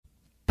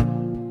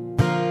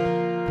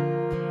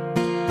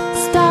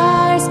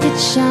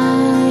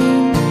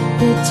shine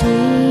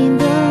between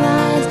the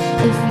lines.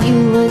 If you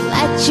would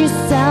let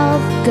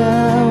yourself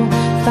go,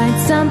 find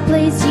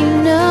someplace you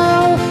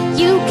know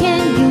you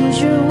can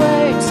use your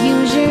words,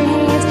 use your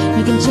hands.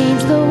 You can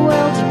change the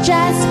world, you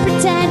just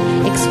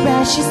pretend.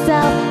 Express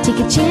yourself, take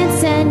a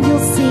chance, and you'll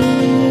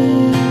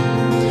see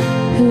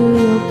who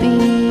you'll be.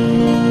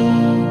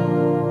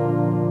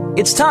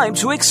 It's time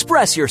to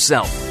express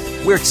yourself,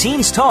 where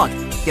teens talk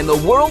and the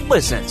world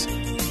listens.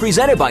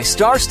 Presented by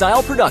Star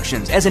Style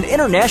Productions as an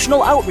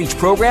international outreach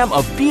program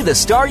of Be the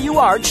Star You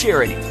Are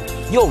charity.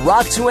 You'll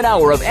rock to an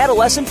hour of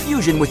adolescent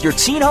fusion with your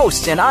teen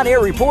hosts and on-air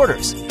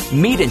reporters.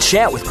 Meet and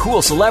chat with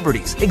cool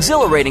celebrities,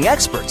 exhilarating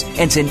experts,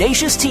 and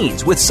tenacious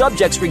teens with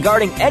subjects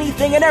regarding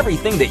anything and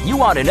everything that you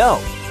want to know.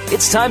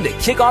 It's time to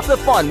kick off the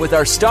fun with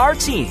our star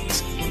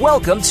teens.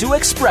 Welcome to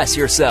Express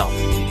Yourself.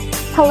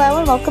 Hello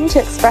and welcome to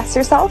Express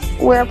Yourself.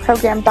 We're a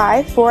program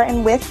by, for,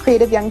 and with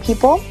creative young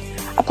people.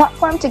 A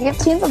platform to give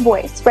teens a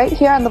voice right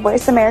here on the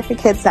Voice America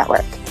Kids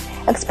Network.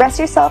 Express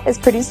Yourself is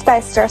produced by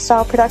Star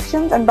Style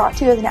Productions and brought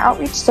to you as an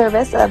outreach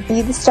service of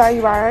Be the Star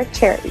You Are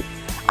charity.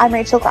 I'm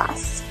Rachel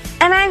Glass.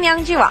 And I'm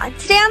Youngjoo Ahn.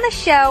 Today on the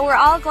show, we're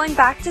all going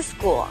back to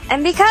school.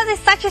 And because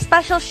it's such a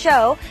special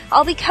show,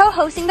 I'll be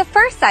co-hosting the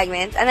first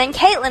segment, and then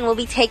Katelyn will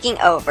be taking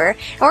over.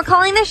 And we're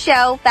calling the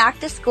show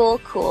Back to School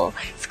Cool.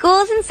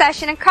 School is in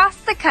session across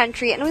the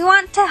country, and we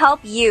want to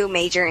help you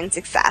major in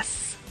success.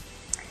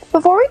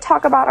 Before we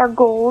talk about our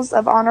goals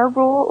of honor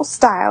roll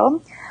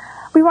style,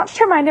 we want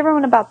to remind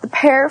everyone about the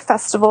Pear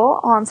Festival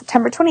on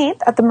September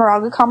 28th at the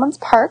Moraga Commons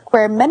Park,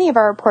 where many of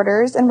our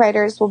reporters and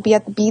writers will be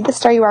at the Be the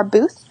Star You Are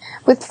booth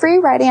with free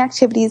writing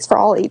activities for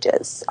all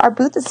ages. Our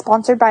booth is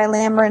sponsored by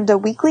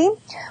Lambrinda Weekly,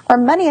 where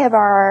many of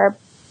our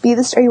Be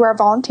the Star You Are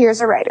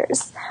volunteers are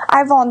writers.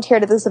 I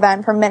volunteered at this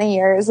event for many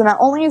years, and not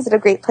only is it a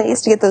great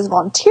place to get those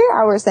volunteer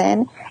hours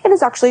in, it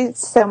is actually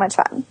so much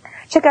fun.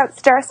 Check out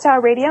Star Style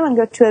Radio and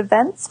go to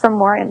events for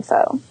more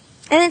info.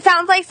 And it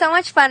sounds like so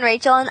much fun,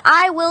 Rachel, and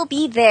I will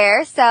be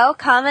there, so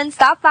come and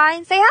stop by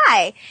and say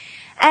hi.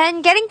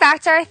 And getting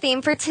back to our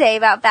theme for today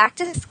about back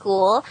to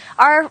school,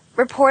 our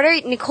reporter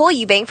Nicole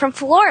Eubank from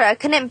Florida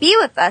couldn't be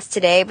with us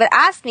today, but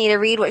asked me to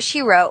read what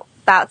she wrote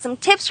about some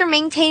tips for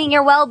maintaining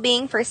your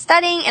well-being for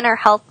studying in our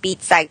Health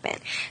Beat segment.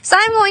 So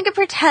I'm going to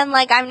pretend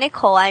like I'm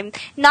Nicole. I'm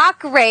not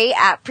great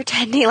at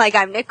pretending like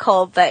I'm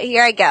Nicole, but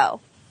here I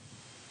go.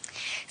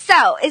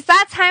 So, it's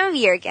that time of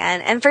year again,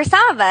 and for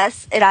some of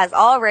us, it has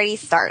already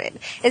started.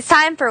 It's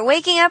time for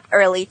waking up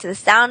early to the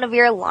sound of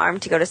your alarm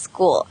to go to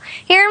school.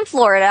 Here in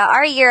Florida,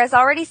 our year has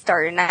already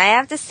started, and I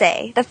have to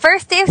say, the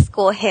first day of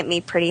school hit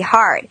me pretty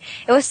hard.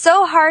 It was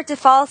so hard to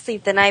fall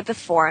asleep the night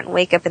before and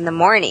wake up in the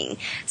morning.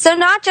 So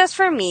not just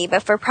for me,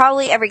 but for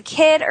probably every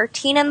kid or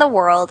teen in the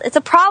world, it's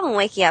a problem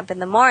waking up in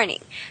the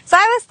morning. So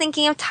I was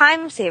thinking of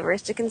time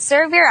savers to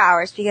conserve your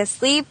hours because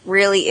sleep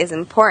really is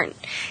important.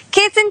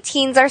 Kids and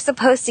teens are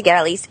supposed to get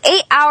at least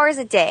 8 hours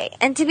a day,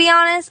 and to be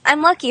honest,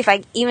 I'm lucky if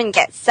I even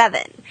get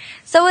 7.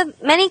 So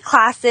with many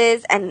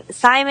classes and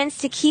assignments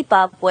to keep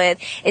up with,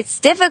 it's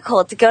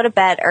difficult to go to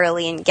bed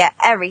early and get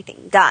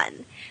everything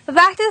done. But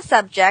back to the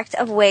subject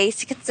of ways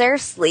to conserve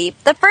sleep,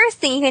 the first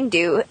thing you can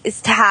do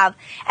is to have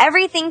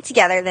everything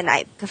together the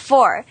night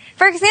before.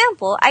 For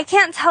example, I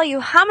can't tell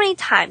you how many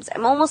times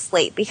I'm almost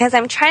late because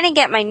I'm trying to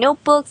get my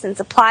notebooks and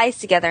supplies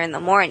together in the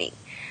morning.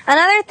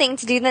 Another thing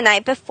to do the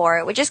night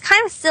before, which is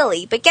kind of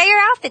silly, but get your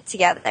outfit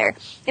together.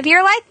 If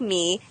you're like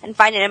me and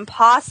find it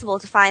impossible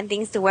to find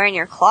things to wear in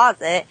your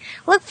closet,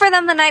 look for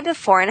them the night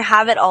before and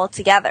have it all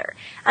together.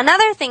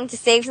 Another thing to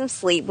save some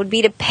sleep would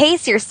be to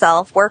pace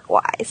yourself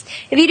work-wise.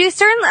 If you do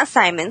certain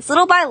assignments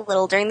little by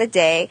little during the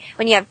day,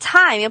 when you have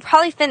time, you'll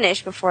probably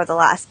finish before the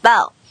last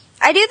bell.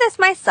 I do this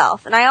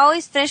myself, and I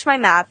always finish my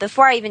math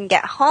before I even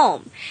get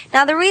home.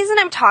 Now, the reason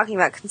I'm talking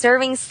about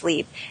conserving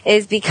sleep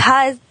is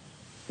because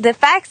the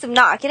effects of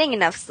not getting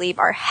enough sleep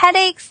are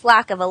headaches,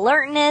 lack of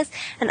alertness,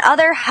 and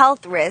other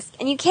health risks,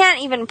 and you can't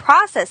even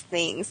process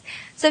things.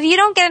 So if you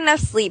don't get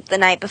enough sleep the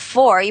night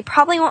before, you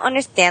probably won't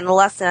understand the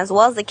lesson as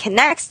well as the kid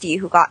next to you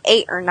who got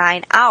 8 or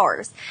 9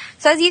 hours.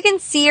 So as you can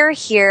see or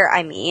hear,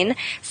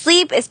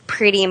 sleep is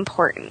pretty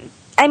important.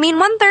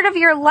 1/3 of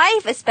your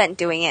life is spent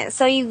doing it,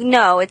 so you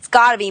know it's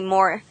gotta be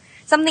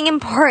something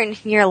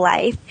important in your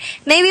life.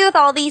 Maybe with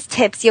all these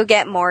tips, you'll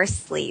get more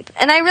sleep.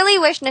 And I really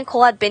wish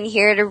Nicole had been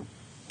here to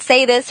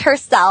say this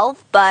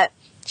herself, but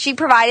she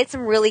provided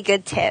some really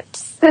good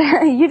tips.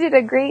 You did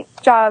a great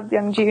job,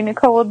 Youngjoo.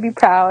 Nicole would be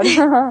proud.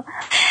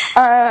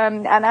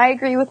 And I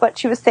agree with what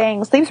she was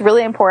saying. Sleep's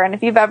really important.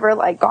 If you've ever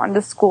gone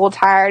to school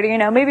tired,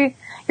 maybe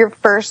your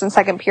first and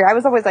second period. I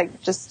was always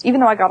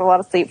even though I got a lot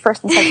of sleep,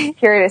 first and second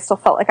period, I still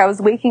felt like I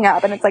was waking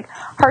up, and it's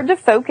hard to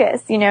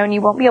focus, and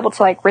you won't be able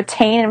to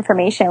retain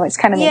information, which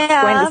kind of makes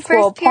going to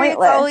school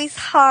pointless. It's always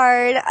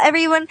hard.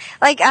 Everyone,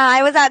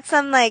 I was at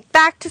some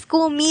back to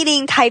school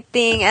meeting type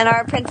thing, and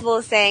our principal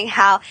was saying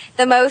how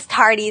the most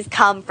tardies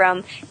come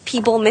from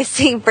people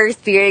missing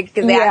first period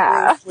because they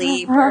had to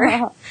sleep.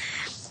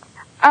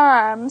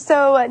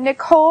 So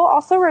Nicole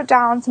also wrote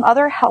down some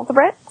other health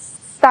risks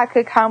that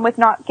could come with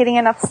not getting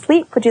enough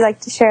sleep. Would you like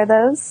to share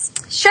those?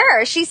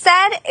 Sure. She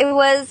said it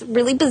was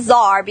really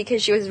bizarre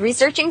because she was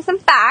researching some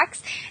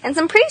facts and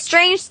some pretty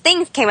strange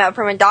things came up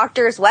from a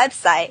doctor's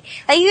website.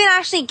 That you can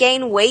actually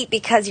gain weight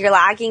because you're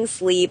lacking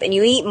sleep and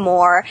you eat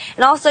more,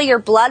 and also your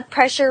blood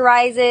pressure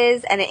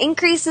rises and it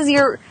increases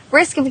your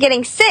risk of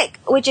getting sick,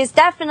 which is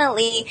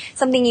definitely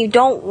something you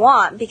don't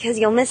want because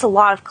you'll miss a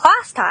lot of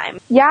class time.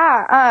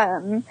 Yeah,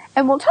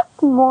 and we'll talk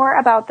more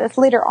about this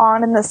later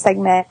on in this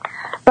segment.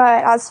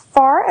 But as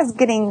far as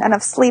getting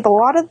enough sleep, a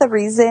lot of the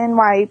reason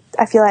why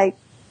I feel like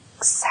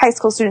high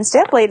school students stay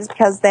up late is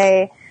because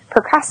they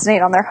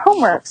procrastinate on their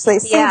homework. So they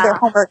save their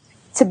homework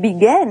to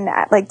begin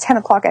at like 10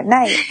 o'clock at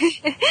night.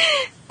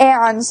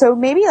 And so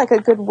maybe like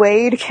a good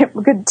way to get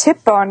a good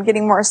tip on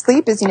getting more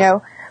sleep is,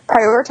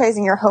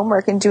 prioritizing your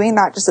homework and doing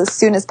that just as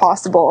soon as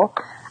possible.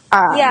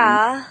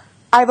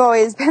 I've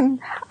always been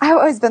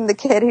the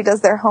kid who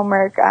does their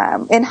homework.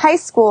 In high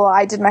school,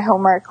 I did my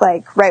homework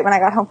like right when I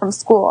got home from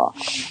school,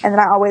 and then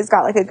I always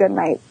got like a good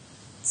night's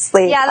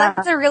sleep. Yeah,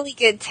 that's a really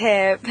good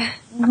tip.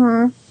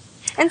 Mm-hmm.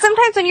 And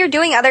sometimes when you're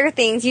doing other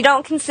things, you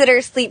don't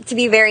consider sleep to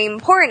be very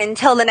important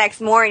until the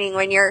next morning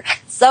when you're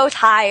so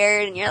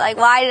tired and you're like,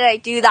 why did I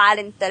do that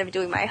instead of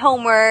doing my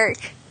homework?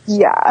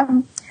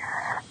 Yeah.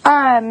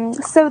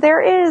 So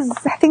there is,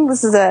 I think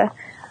this is a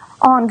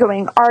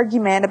ongoing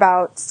argument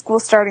about school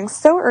starting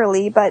so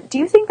early, but do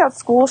you think that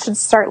school should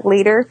start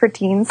later for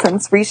teens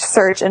since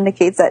research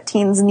indicates that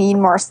teens need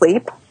more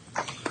sleep?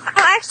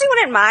 I actually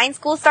wouldn't mind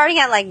school starting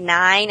at like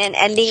 9 and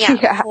ending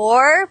at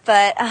 4,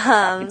 but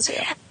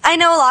I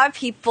know a lot of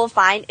people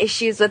find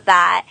issues with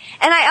that.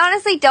 And I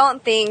honestly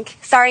don't think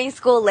starting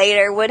school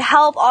later would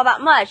help all that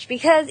much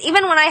because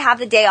even when I have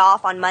the day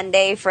off on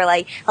Monday for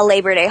like a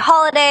Labor Day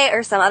holiday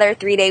or some other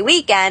 3-day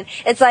weekend,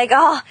 it's like,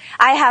 oh,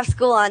 I have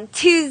school on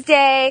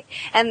Tuesday,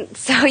 and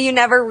so you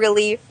never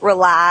really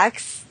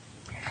relax.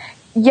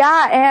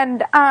 Yeah,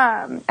 and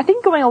I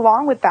think going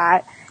along with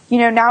that,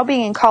 now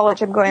being in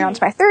college, I'm going on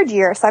to my 3rd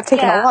year, so I've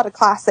taken a lot of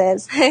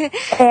classes.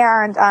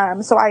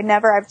 And so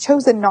I've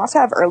chosen not to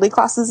have early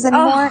classes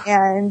anymore,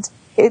 and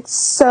it's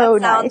so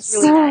nice.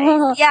 Really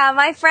nice. Yeah,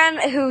 my friend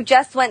who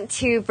just went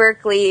to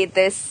Berkeley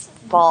this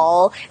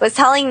fall was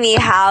telling me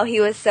how he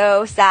was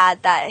so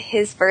sad that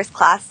his first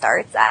class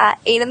starts at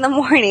 8 in the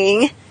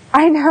morning.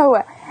 I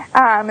know.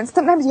 And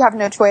sometimes you have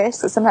no choice,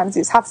 so sometimes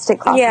you just have to take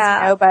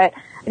classes, but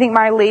I think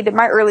my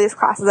earliest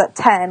class is at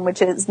 10,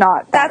 which is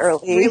not that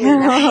early. Really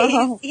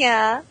nice.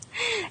 Yeah.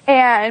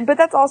 But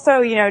that's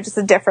also, just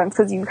a difference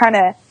because you kind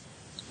of,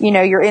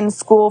 you're in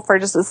school for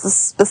just a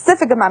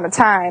specific amount of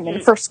time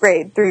in first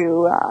grade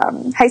through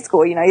high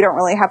school. You don't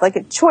really have like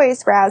a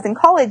choice, whereas in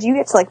college you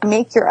get to like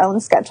make your own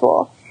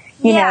schedule.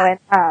 You know,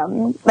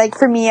 and like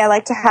for me, I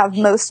like to have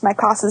most of my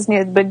classes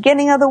near the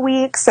beginning of the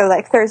week, so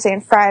like Thursday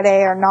and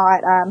Friday are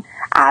not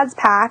as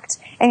packed,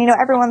 and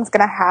everyone's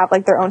gonna have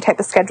like their own type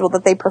of schedule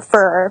that they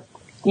prefer,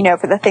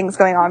 for the things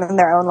going on in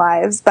their own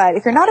lives. But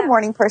if you're not a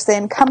morning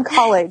person, come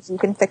college, you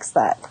can fix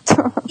that.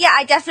 Yeah,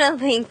 I definitely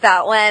think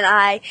that when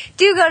I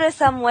do go to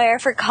somewhere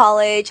for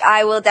college,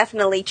 I will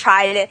definitely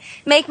try to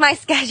make my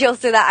schedule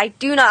so that I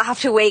do not have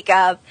to wake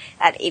up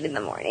at 8 in the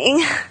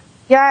morning.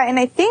 Yeah, and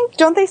I think,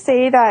 don't they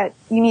say that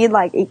you need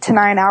like 8 to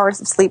 9 hours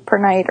of sleep per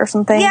night or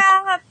something?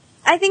 Yeah,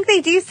 I think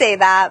they do say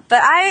that,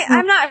 but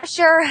I'm not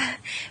sure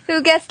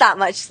who gets that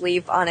much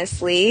sleep,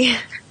 honestly.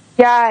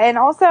 Yeah, and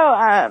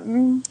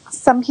also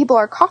some people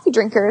are coffee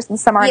drinkers and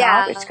some are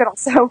not, which could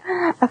also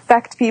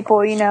affect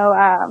people.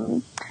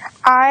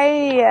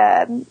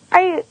 I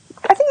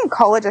think in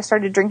college I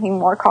started drinking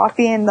more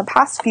coffee. In the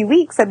past few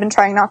weeks I've been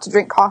trying not to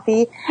drink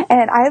coffee,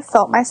 and I have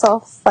felt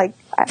myself like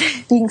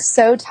being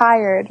so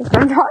tired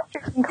from not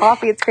drinking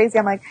coffee. It's crazy.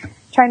 I'm like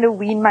trying to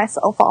wean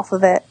myself off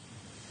of it.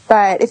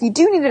 But if you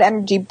do need an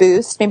energy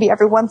boost, maybe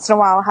every once in a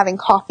while having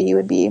coffee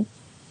would be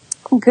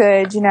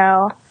good,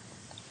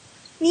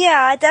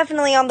 Yeah,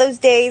 definitely on those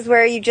days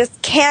where you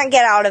just can't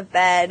get out of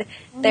bed.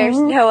 There's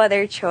no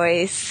other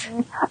choice.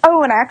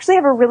 Oh, and I actually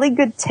have a really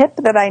good tip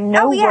that I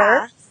know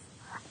works.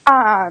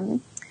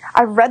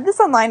 I've read this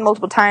online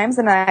multiple times,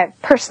 and I've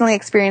personally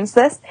experienced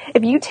this.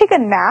 If you take a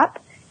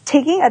nap,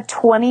 taking a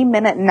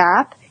 20-minute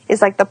nap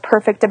is like the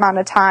perfect amount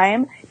of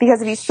time,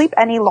 because if you sleep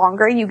any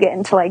longer, you get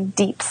into like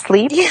deep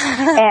sleep,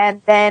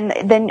 and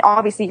then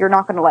obviously you're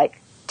not going to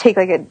like take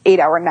like an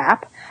 8-hour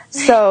nap.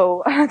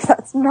 So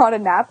that's not a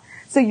nap.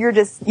 So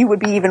you would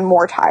be even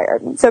more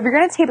tired. So if you're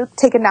going to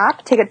take a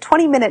nap, take a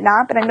 20-minute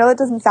nap. And I know that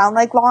doesn't sound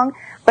like long,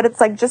 but it's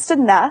like just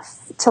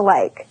enough to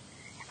like,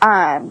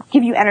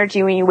 give you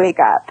energy when you wake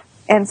up.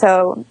 And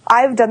so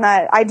I've done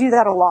that. I do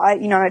that a lot,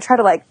 and I try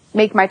to like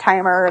make my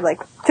timer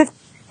like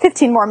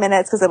 15 more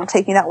minutes because it'll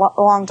take me that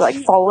long to like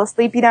fall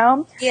asleep,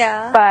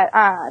 Yeah. But,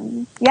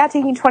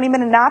 taking a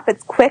 20-minute nap,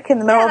 it's quick in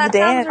the middle of the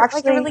day. And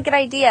actually, like a really good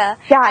idea.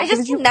 Yeah. I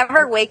just can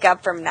never wake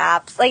up from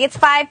naps. Like it's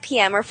 5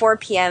 p.m. or 4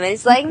 p.m. and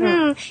it's like,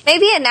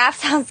 maybe a nap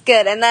sounds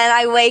good. And then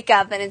I wake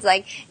up and it's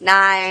like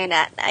 9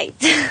 at night.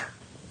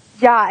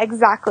 Yeah,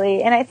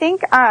 exactly. And I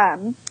think,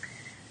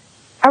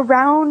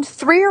 around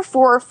 3 or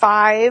 4 or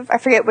 5, I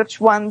forget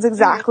which ones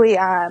exactly,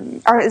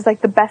 is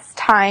like the best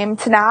time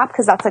to nap,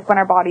 because that's like when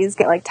our bodies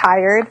get like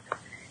tired,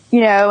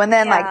 and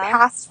then like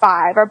past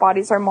 5, our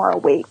bodies are more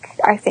awake,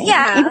 I think.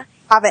 Yeah. Even if we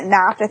haven't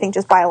napped, I think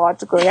just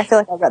biologically. I feel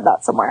like I read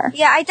that somewhere.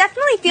 Yeah, I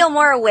definitely feel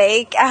more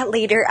awake at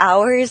later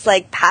hours,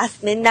 like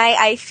past midnight.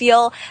 I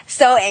feel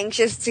so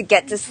anxious to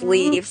get to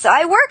sleep. So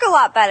I work a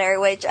lot better,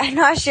 which I'm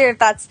not sure if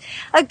that's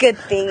a good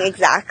thing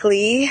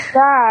exactly.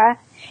 Yeah.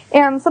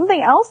 And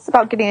something else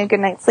about getting a good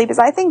night's sleep is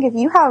I think if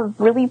you have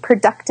really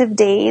productive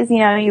days,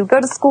 you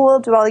go to school,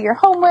 do all your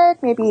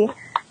homework, maybe,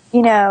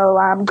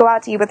 go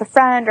out to eat with a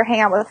friend or hang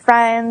out with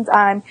friends,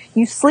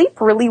 you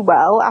sleep really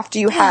well after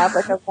you have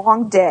like a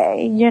long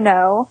day,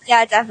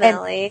 Yeah,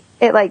 definitely.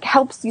 And it like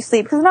helps you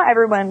sleep, because not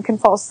everyone can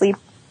fall asleep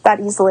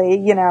that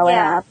easily,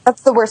 and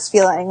that's the worst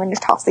feeling when you're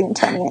tossing and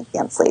turning and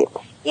can't sleep.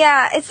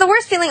 Yeah, it's the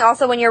worst feeling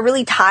also when you're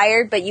really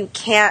tired, but you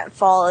can't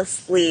fall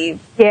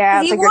asleep.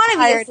 Yeah. You want to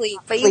be asleep,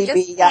 but you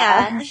just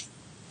can't.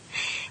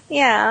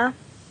 Yeah.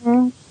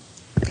 Mm-hmm.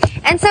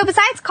 And so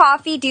besides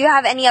coffee, do you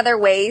have any other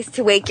ways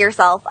to wake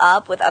yourself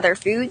up with other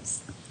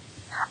foods?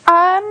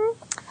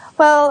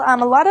 Well, a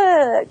lot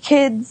of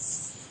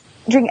kids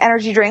drink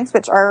energy drinks,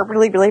 which are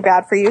really, really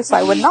bad for you, so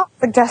I would not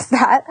suggest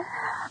that.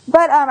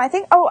 But I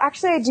think,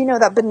 actually I do know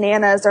that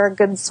bananas are a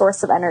good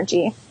source of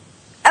energy.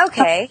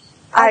 Okay.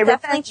 I'll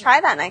definitely try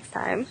that next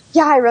time.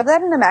 Yeah, I read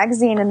that in a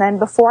magazine, and then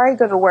before I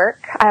go to work,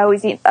 I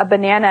always eat a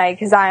banana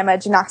because I'm a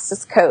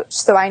gymnastics coach,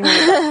 so I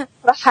need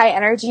the high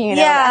energy,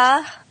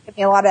 Yeah. Give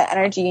me a lot of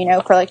energy,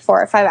 for like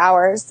 4 or 5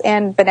 hours,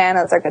 and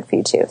bananas are good for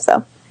you too,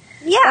 so.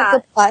 Yeah.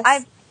 That's a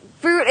plus.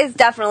 Fruit is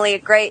definitely a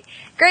great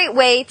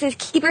way to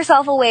keep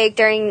yourself awake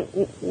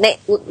during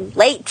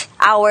late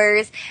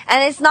hours,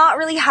 and it's not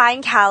really high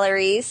in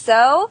calories,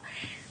 so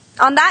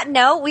on that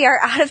note, we are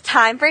out of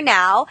time for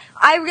now.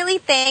 I really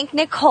thank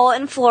Nicole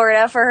in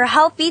Florida for her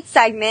Health Beat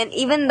segment,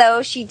 even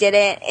though she did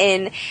it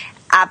in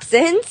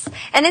absence.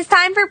 And it's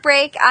time for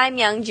break. I'm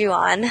Youngjoo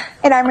Ahn.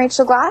 And I'm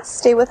Rachel Glass.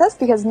 Stay with us,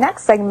 because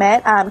next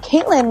segment,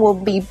 Katelyn will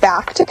be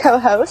back to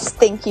co-host.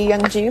 Thank you,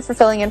 Youngjoo, for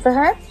filling in for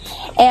her.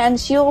 And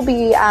she will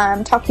be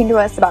talking to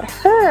us about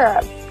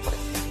her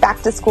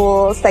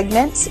back-to-school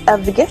segment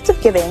of The Gift of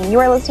Giving. You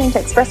are listening to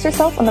Express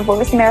Yourself on the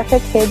Voice America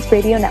Kids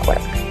Radio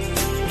Network.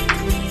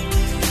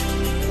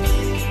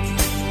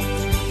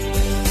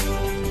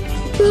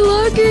 The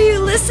longer you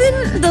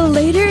listen, the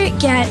later it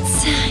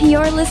gets.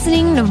 You're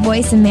listening to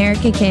Voice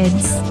America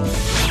Kids.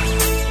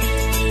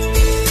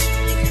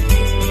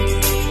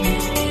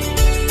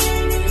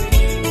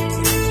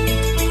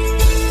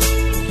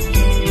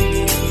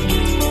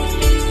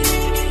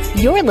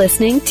 You're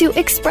listening to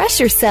Express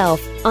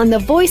Yourself on the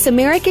Voice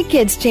America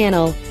Kids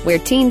channel, where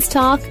teens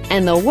talk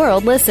and the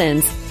world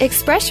listens.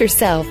 Express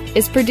Yourself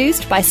is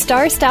produced by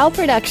Star Style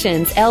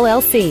Productions,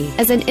 LLC,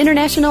 as an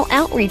international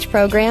outreach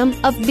program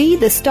of Be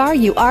the Star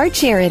You Are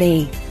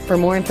charity. For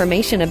more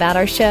information about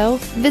our show,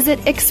 visit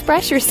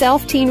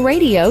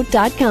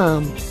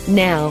expressyourselfteenradio.com.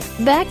 Now,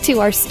 back to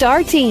our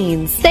star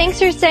teens. Thanks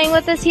for staying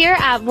with us here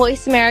at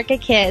Voice America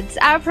Kids.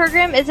 Our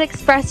program is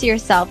Express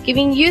Yourself,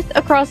 giving youth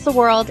across the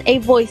world a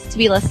voice to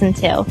be listened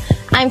to.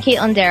 I'm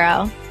Katelyn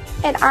Darrow.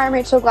 And I'm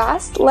Rachel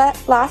Glass.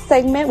 Last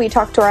segment, we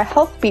talked to our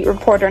Health Beat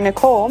reporter,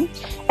 Nicole.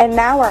 And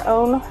now our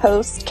own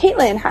host,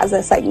 Katelyn, has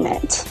a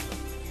segment.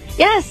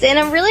 Yes, and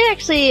I'm really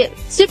actually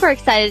super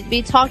excited to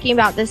be talking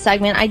about this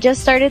segment. I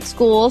just started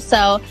school,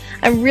 so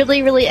I'm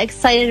really, really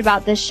excited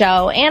about this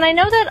show. And I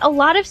know that a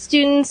lot of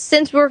students,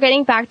 since we're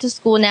getting back to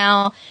school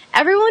now,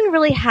 everyone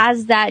really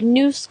has that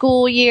new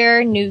school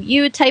year, new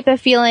you type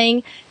of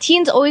feeling.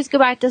 Teens always go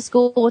back to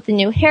school with a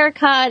new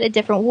haircut, a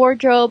different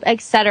wardrobe,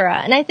 etc.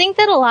 And I think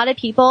that a lot of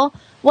people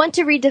want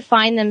to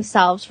redefine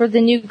themselves for the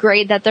new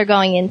grade that they're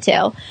going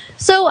into.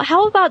 So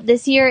how about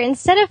this year,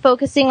 instead of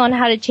focusing on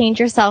how to change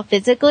yourself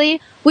physically,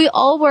 we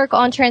all work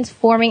on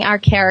transforming our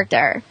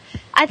character.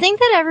 I think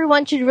that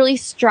everyone should really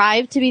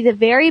strive to be the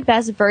very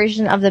best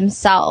version of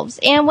themselves.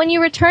 And when you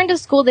return to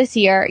school this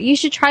year, you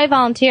should try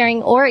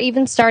volunteering or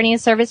even starting a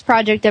service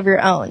project of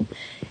your own.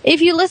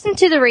 If you listen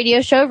to the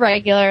radio show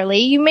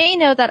regularly, you may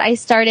know that I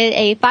started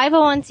a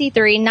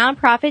 501c3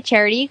 nonprofit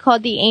charity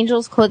called the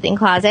Angels Clothing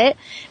Closet.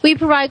 We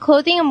provide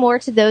clothing and more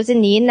to those in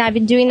need, and I've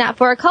been doing that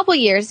for a couple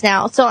years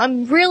now, so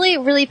I'm really,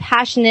 really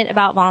passionate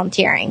about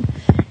volunteering.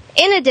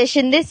 In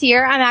addition, this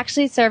year, I'm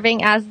actually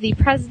serving as the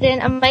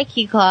president of my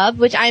Key Club,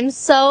 which I'm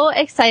so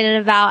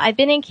excited about. I've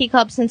been in Key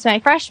Club since my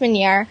freshman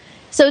year,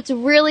 so it's a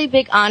really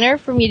big honor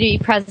for me to be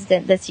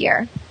president this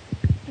year.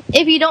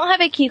 If you don't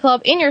have a Key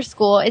Club in your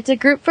school, it's a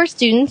group for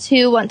students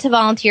who want to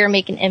volunteer and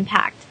make an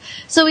impact.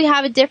 So we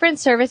have a different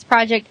service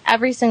project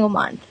every single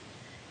month.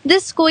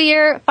 This school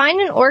year,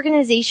 find an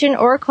organization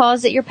or a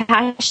cause that you're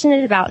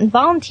passionate about and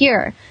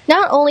volunteer.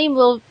 Not only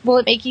will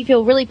it make you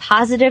feel really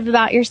positive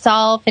about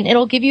yourself and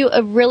it'll give you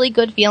a really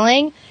good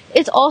feeling,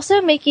 it's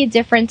also making a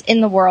difference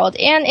in the world.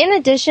 And in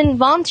addition,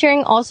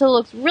 volunteering also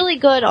looks really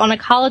good on a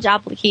college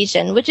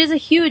application, which is a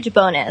huge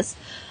bonus.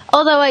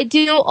 Although I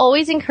do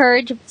always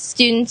encourage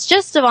students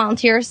just to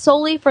volunteer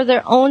solely for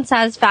their own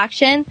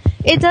satisfaction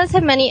it does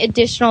have many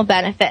additional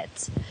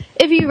benefits.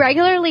 If you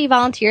regularly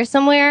volunteer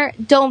somewhere,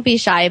 don't be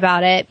shy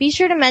about it. Be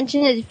sure to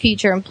mention it to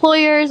future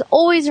employers.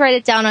 Always write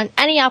it down on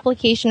any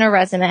application or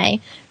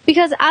resume.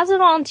 Because as a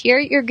volunteer,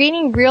 you're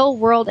gaining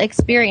real-world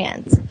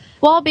experience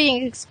while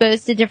being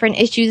exposed to different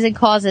issues and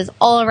causes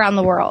all around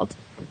the world.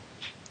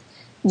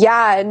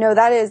 Yeah, no,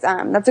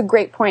 that's a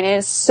great point. It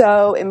is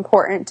so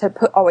important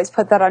to always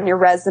put that on your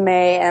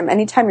resume.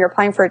 Anytime you're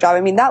applying for a job,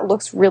 I mean, that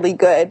looks really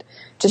good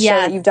to show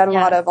that you've done a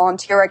lot of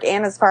volunteer work.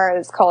 And as far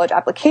as college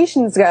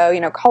applications go,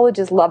 you know,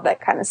 colleges love that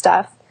kind of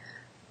stuff.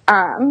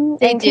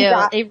 They do.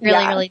 They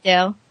really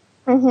do.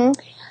 Mm-hmm.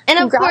 And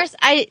of course,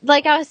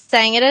 like I was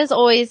saying, it is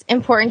always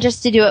important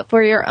just to do it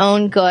for your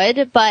own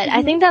good. But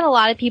I think that a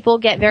lot of people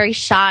get very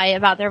shy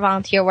about their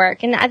volunteer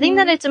work. And I think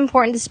that it's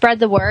important to spread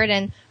the word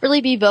and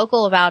really be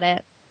vocal about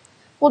it.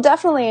 Well,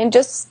 definitely. And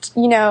just,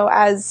 you know,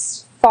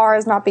 as far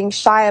as not being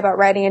shy about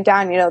writing it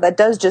down, you know, that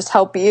does just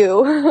help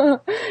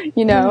you,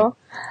 you know.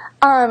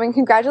 And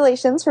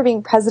congratulations for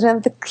being president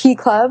of the Key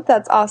Club.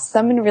 That's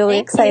awesome and really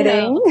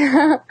exciting.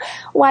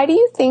 Why do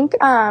you think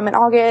in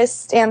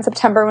August and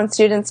September, when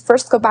students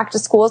first go back to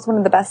school, is one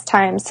of the best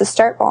times to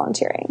start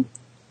volunteering?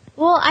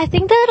 Well, I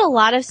think that a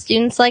lot of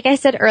students, like I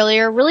said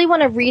earlier, really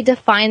want to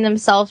redefine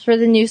themselves for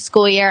the new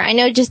school year. I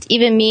know just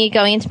even me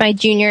going into my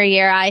junior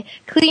year, I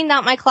cleaned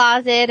out my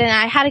closet and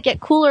I had to get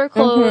cooler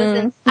clothes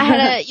and I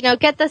had to, you know,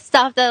 get the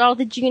stuff that all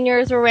the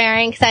juniors were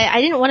wearing because I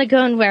didn't want to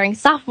go in wearing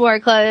sophomore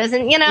clothes.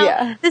 And, you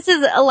know, this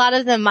is a lot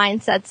of the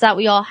mindsets that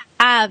we all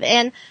have.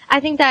 And I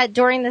think that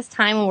during this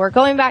time when we're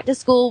going back to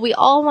school, we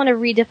all want to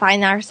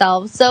redefine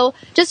ourselves. So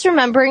just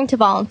remembering to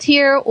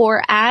volunteer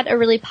or add a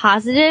really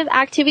positive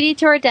activity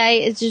to our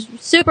day is just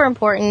super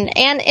important.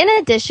 And in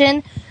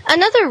addition,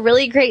 another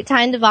really great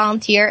time to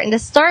volunteer and to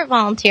start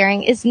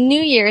volunteering is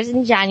New Year's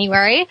in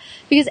January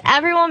because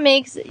everyone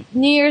makes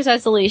New Year's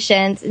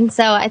resolutions. And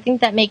so I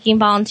think that making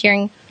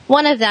volunteering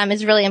one of them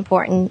is really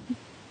important.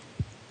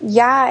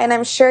 Yeah, and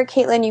I'm sure,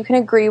 Katelyn, you can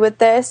agree with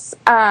this.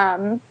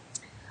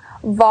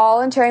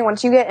 Volunteering,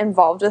 once you get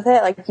involved with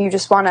it, like, you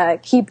just want to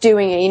keep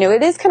doing it. You know,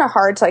 it is kind of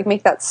hard to, like,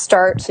 make that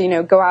start to, you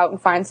know, go out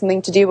and find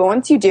something to do. But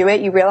once you do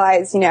it, you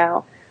realize, you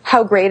know,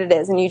 how great it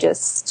is, and you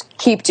just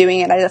keep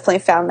doing it. I definitely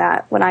found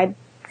that when I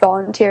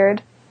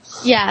volunteered.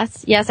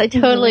 Yes, I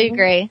totally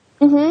agree.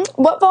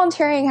 What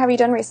volunteering have you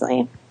done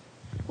recently?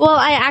 Well,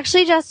 I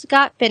actually just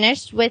got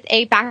finished with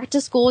a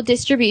back-to-school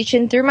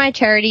distribution through my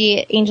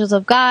charity, Angels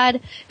of God.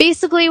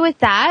 Basically, with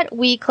that,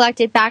 we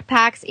collected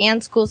backpacks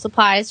and school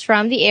supplies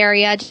from the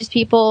area, just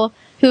people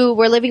who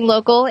were living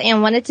local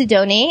and wanted to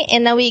donate.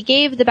 And then we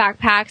gave the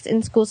backpacks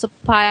and school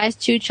supplies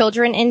to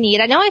children in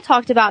need. I know I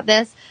talked about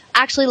this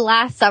actually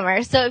last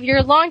summer. So if you're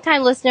a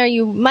longtime listener,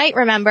 you might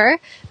remember.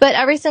 But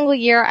every single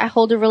year, I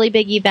hold a really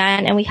big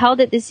event, and we held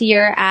it this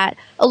year at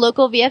a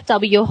local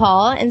VFW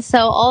hall. And so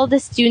all the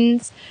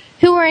students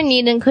who were in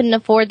need and couldn't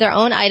afford their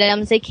own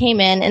items, they came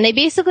in and they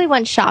basically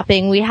went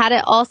shopping. We had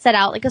it all set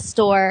out like a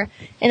store,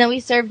 and then we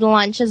served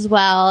lunch as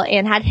well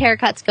and had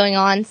haircuts going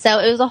on. So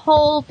it was a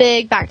whole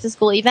big back to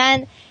school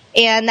event,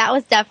 and that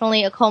was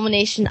definitely a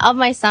culmination of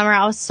my summer.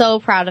 I was so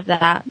proud of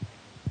that.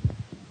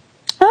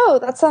 Oh,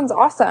 that sounds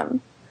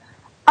awesome.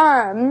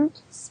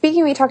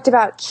 Speaking, we talked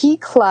about Key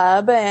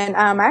Club, and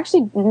I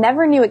actually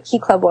never knew what Key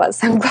Club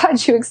was. I'm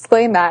glad you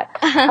explained that.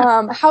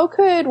 How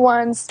could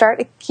one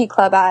start a Key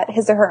Club at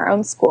his or her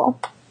own school?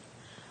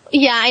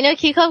 Yeah, I know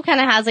Key Club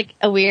kind of has like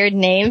a weird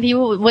name.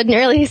 People wouldn't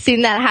really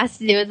assume that it has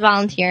to do with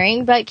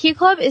volunteering, but Key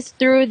Club is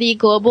through the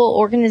global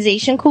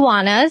organization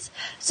Kiwanis.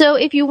 So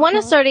if you want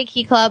to start a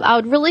Key Club, I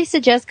would really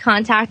suggest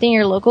contacting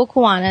your local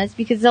Kiwanis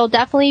because they'll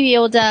definitely be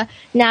able to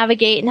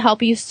navigate and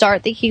help you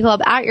start the Key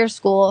Club at your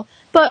school.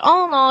 But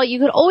all in all, you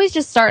could always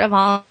just start a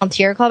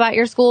volunteer club at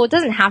your school. It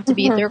doesn't have to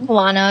be through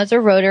Kiwanis or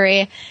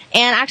Rotary. And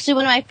actually,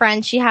 one of my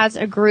friends, she has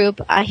a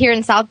group here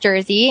in South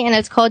Jersey, and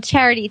it's called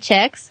Charity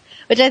Chicks,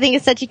 which I think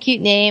is such a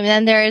cute name. And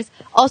then there's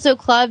also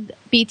Club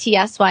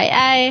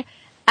BTSYA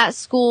at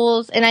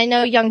schools. And I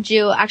know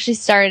Youngjoo actually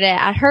started it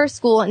at her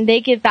school, and they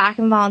give back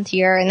and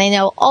volunteer, and they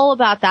know all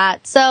about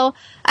that. So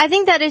I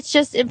think that it's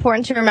just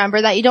important to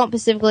remember that you don't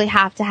specifically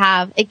have to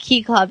have a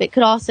Key Club. It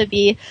could also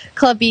be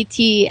Club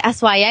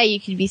BTSYA. You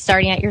could be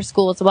starting at your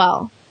school as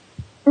well.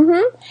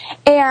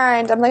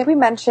 And like we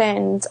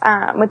mentioned,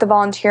 with the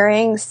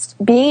volunteering,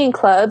 being in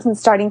clubs and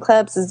starting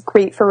clubs is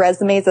great for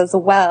resumes as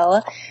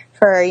well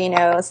for, you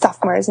know,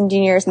 sophomores and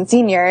juniors and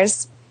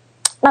seniors.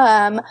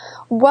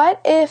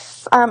 What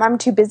if I'm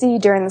too busy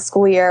during the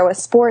school year with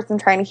sports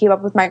and trying to keep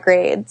up with my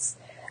grades?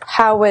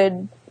 How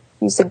would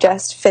you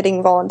suggest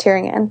fitting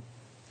volunteering in?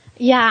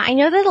 Yeah, I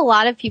know that a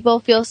lot of people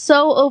feel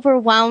so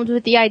overwhelmed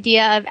with the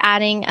idea of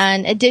adding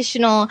an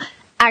additional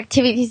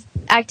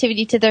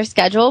activity to their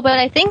schedule. But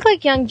I think,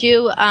 like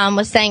Youngjoo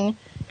was saying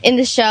in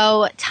the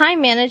show,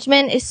 time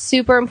management is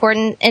super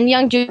important. And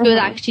Youngjoo was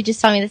actually just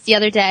telling me this the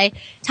other day.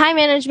 Time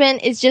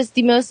management is just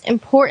the most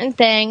important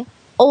thing.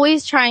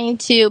 Always trying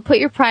to put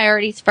your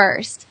priorities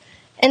first.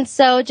 And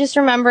so just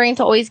remembering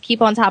to always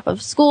keep on top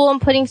of school and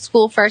putting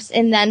school first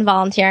and then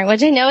volunteering,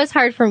 which I know is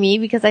hard for me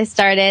because I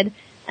started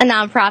a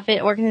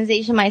nonprofit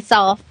organization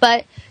myself,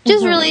 but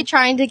just really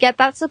trying to get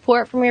that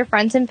support from your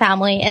friends and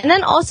family. And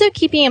then also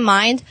keeping in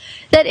mind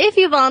that if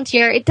you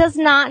volunteer, it does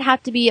not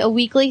have to be a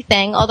weekly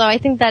thing, although I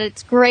think that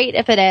it's great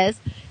if it is.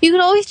 You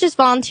could always just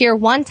volunteer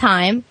one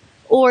time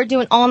or do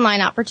an online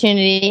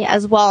opportunity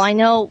as well. I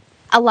know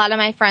a lot of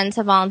my friends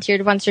have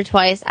volunteered once or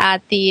twice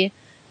at the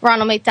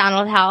Ronald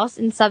McDonald House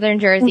in Southern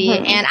Jersey.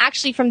 And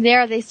actually from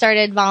there, they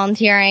started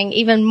volunteering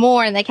even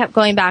more, and they kept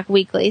going back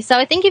weekly. So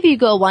I think if you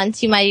go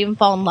once, you might even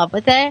fall in love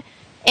with it.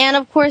 And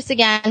of course,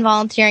 again,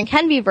 volunteering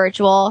can be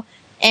virtual.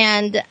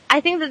 And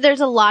I think that there's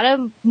a lot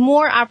of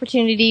more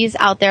opportunities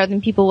out there than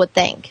people would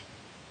think.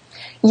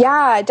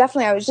 Yeah,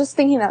 definitely. I was just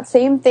thinking that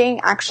same thing,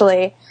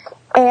 actually.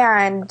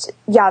 And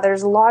yeah,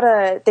 there's a lot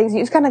of things. You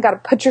just kind of got to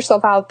put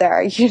yourself out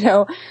there,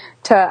 to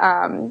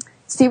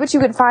see what you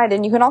can find.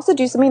 And you can also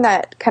do something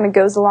that kind of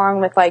goes along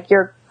with like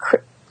your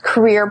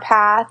career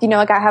path.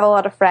 Like I have a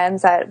lot of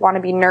friends that want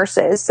to be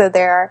nurses, so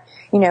they're,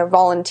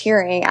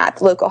 volunteering at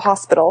the local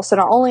hospital. So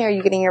not only are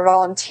you getting your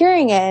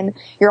volunteering in,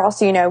 you're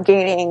also,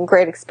 gaining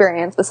great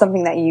experience with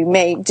something that you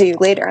may do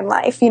later in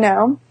life,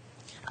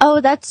 Oh,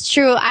 that's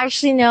true. I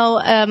actually know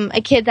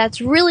a kid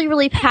that's really,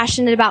 really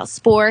passionate about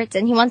sports,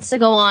 and he wants to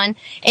go on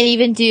and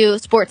even do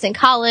sports in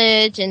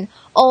college and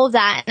all of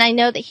that. And I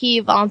know that he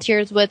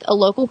volunteers with a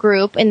local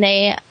group, and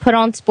they put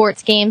on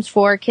sports games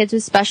for kids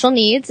with special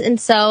needs.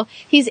 And so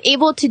he's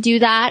able to do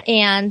that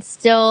and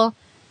still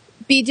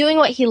be doing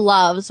what he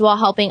loves while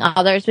helping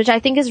others, which I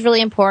think is really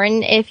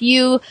important. If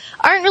you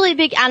aren't really a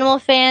big animal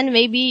fan,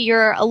 maybe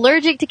you're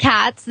allergic to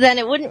cats, then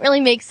it wouldn't really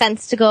make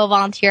sense to go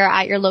volunteer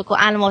at your local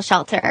animal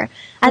shelter.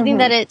 I think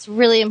that it's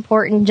really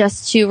important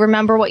just to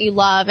remember what you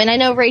love. And I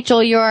know,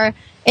 Rachel, you're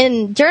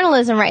in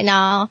journalism right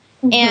now,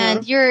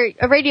 and you're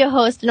a radio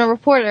host and a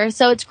reporter,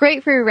 so it's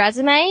great for your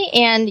resume,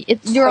 and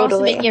you're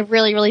also making a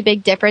really, really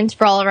big difference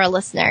for all of our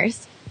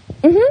listeners.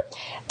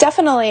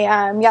 Definitely.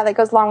 That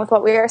goes along with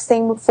what we were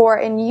saying before.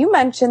 And you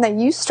mentioned that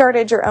you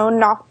started your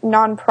own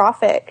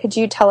nonprofit. Could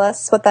you tell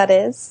us what that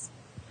is?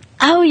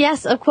 Oh,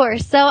 yes, of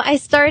course. So I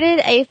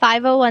started a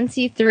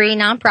 501c3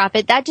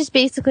 nonprofit. That just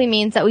basically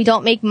means that we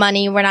don't make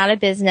money. We're not a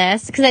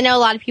business. Because I know a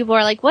lot of people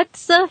are like,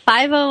 what's a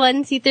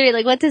 501c3?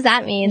 Like, what does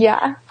that mean?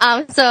 Yeah.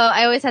 So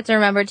I always have to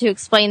remember to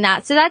explain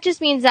that. So that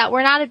just means that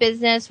we're not a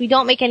business. We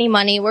don't make any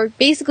money. We're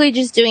basically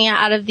just doing it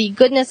out of the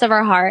goodness of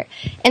our heart.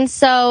 And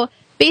so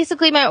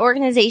basically, my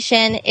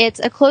organization, it's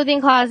a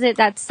clothing closet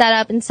that's set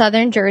up in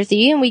Southern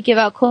Jersey, and we give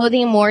out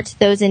clothing and more to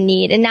those in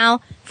need. And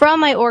now, from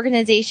my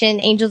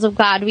organization, Angels of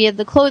God, we have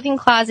the clothing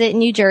closet in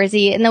New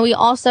Jersey, and then we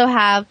also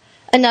have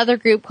another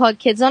group called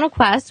Kids on a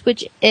Quest,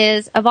 which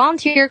is a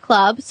volunteer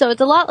club. So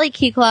it's a lot like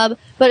Key Club,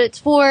 but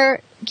it's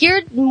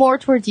geared more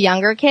towards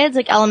younger kids,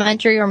 like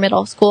elementary or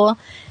middle school.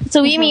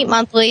 So we meet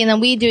monthly, and then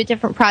we do a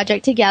different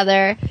project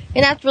together,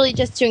 and that's really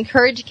just to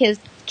encourage kids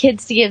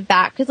to give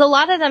back, because a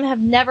lot of them have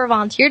never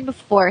volunteered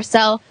before,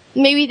 so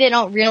maybe they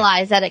don't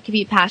realize that it could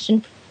be a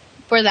passion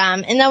for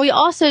them. And then we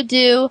also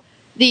do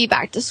the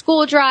back to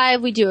school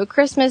drive, we do a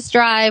Christmas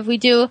drive, we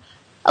do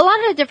a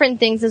lot of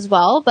different things as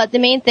well, but the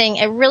main thing,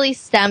 it really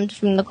stemmed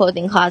from the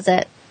clothing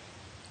closet.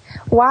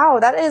 Wow,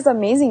 that is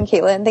amazing,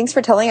 Katelyn. Thanks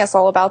for telling us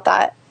all about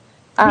that.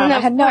 I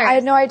had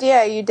no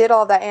idea you did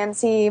all that. And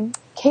see,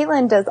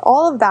 Katelyn does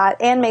all of that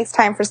and makes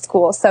time for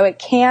school, so it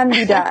can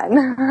be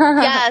done.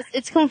 Yes,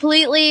 it's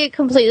completely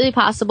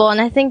possible. And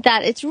I think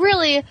that it's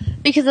really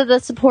because of the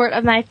support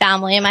of my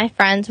family and my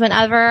friends.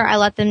 Whenever I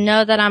let them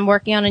know that I'm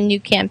working on a new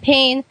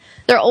campaign,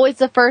 they're always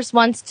the first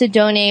ones to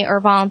donate or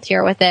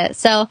volunteer with it.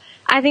 So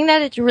I think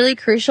that it's really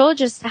crucial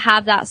just to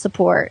have that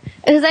support.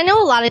 Because I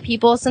know a lot of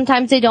people,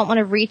 sometimes they don't want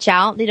to reach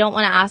out, they don't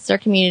want to ask their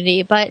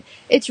community, but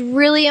it's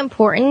really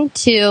important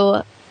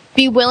to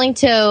be willing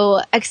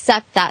to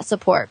accept that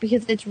support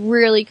because it's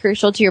really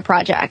crucial to your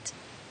project.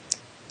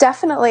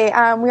 Definitely. We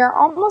are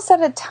almost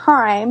out of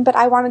time, but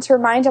I wanted to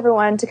remind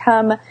everyone to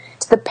come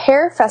to the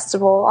Pear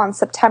Festival on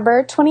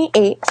September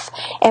 28th,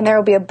 and there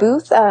will be a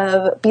booth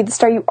of Be the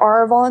Star You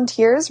Are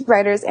volunteers,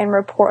 writers, and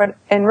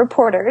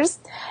reporters.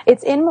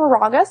 It's in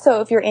Moraga, so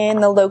if you're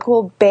in the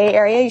local Bay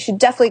Area, you should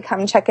definitely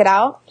come check it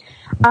out.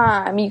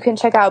 You can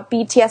check out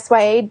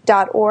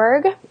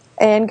btsya.org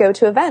and go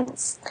to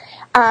events.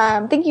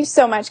 Thank you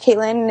so much,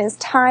 Katelyn. It's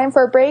time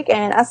for a break,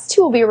 and us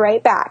two will be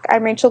right back.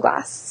 I'm Rachel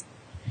Glass.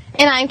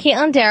 And I'm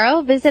Katelyn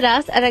Darrow. Visit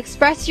us at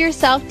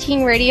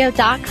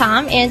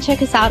expressyourselfteenradio.com and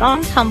check us out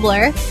on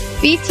Tumblr,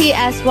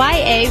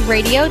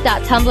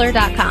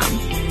 btsyaradio.tumblr.com.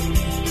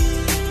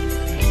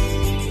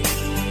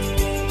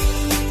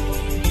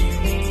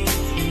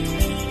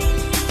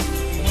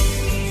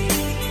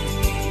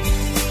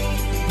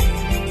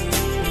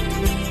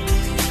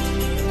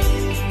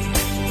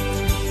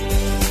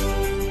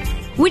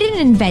 We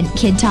didn't invent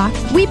Kid Talk,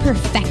 we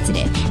perfected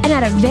it, and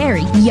at a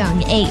very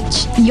young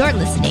age. You're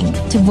listening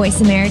to Voice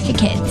America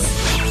Kids.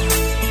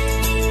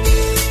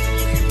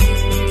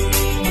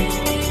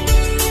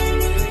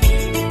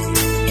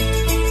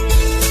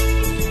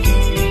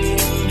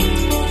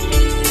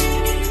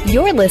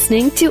 You're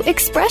listening to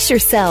Express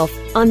Yourself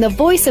on the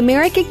Voice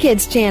America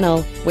Kids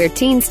channel, where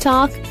teens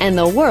talk and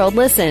the world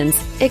listens.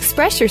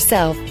 Express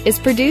Yourself is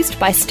produced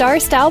by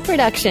Star Style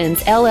Productions,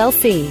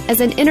 LLC,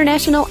 as an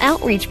international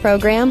outreach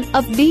program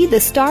of Be the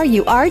Star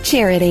You Are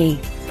charity.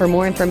 For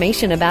more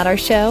information about our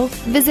show,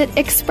 visit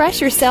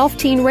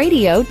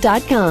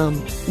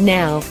expressyourselfteenradio.com.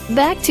 Now,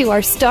 back to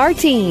our star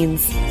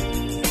teens.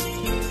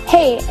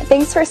 Hey,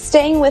 thanks for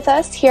staying with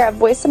us here at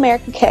Voice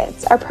America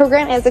Kids. Our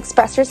program is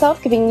Express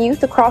Yourself, giving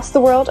youth across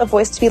the world a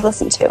voice to be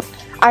listened to.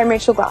 I'm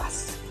Rachel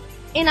Glass.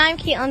 And I'm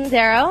Katelyn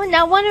Darrow.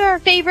 Now, one of our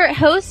favorite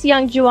hosts,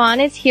 Youngjoo Ahn,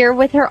 is here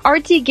with her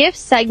Artsy Gifts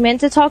segment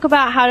to talk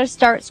about how to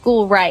start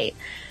school right.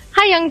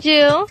 Hi,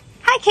 Youngjoo.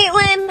 Hi,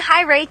 Caitlin.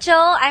 Hi, Rachel.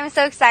 I'm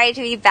so excited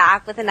to be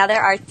back with another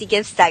Artsy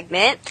Gifts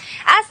segment.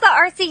 As the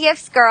Artsy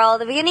Gifts girl,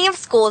 the beginning of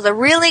school is a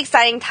really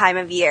exciting time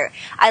of year.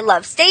 I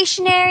love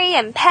stationery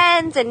and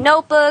pens and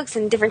notebooks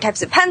and different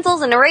types of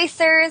pencils and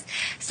erasers.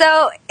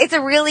 So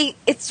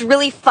it's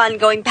really fun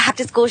going back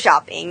to school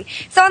shopping.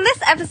 So on this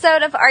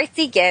episode of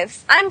Artsy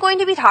Gifts, I'm going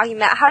to be talking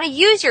about how to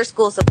use your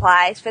school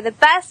supplies for the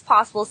best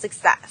possible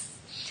success.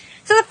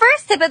 So the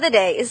first tip of the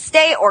day is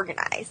stay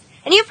organized.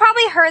 And you've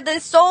probably heard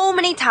this so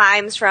many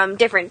times from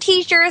different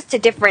teachers to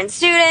different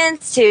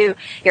students to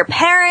your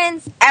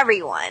parents,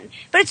 everyone.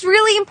 But it's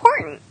really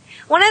important.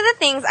 One of the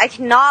things I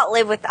cannot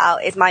live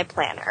without is my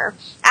planner.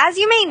 As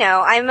you may know,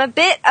 I'm a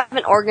bit of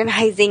an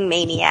organizing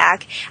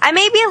maniac. I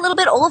may be a little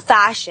bit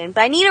old-fashioned,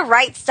 but I need to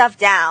write stuff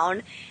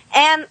down.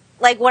 And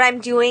like what I'm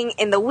doing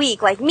in the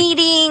week, like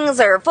meetings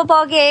or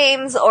football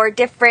games or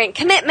different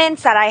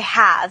commitments that I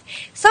have.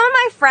 Some of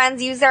my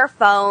friends use their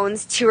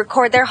phones to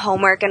record their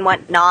homework and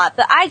whatnot,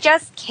 but I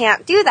just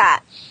can't do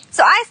that.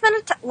 So I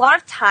spend a lot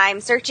of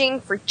time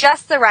searching for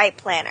just the right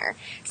planner.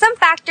 Some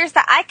factors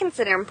that I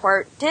consider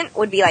important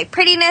would be like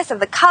prettiness of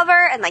the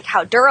cover and like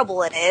how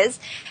durable it is,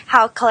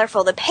 how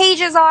colorful the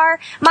pages are.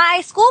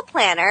 My school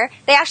planner,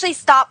 they actually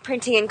stopped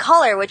printing in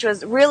color, which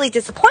was really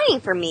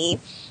disappointing for me.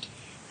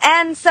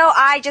 And so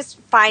I just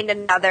find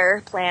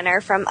another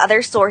planner from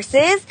other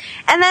sources.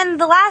 And then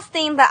the last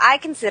thing that I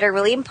consider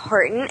really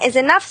important is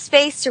enough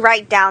space to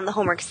write down the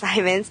homework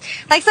assignments.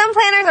 Like some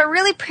planners are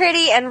really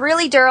pretty and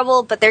really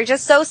durable, but they're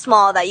just so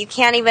small that you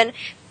can't even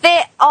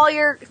fit all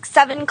your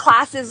 7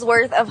 classes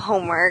worth of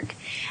homework.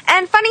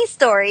 And funny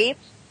story,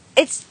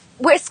 it's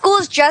where school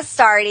is just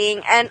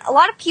starting, and a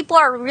lot of people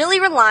are really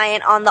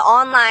reliant on the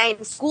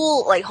online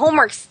school like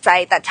homework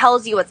site that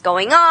tells you what's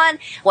going on,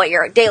 what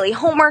your daily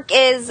homework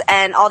is,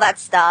 and all that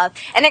stuff.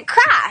 And it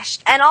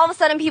crashed, and all of a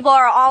sudden people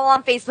are all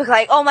on Facebook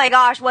like, oh my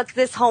gosh, what's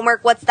this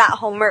homework, what's that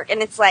homework?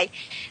 And it's like,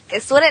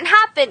 this wouldn't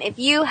happen if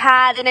you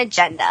had an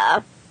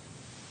agenda.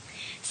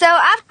 So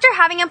after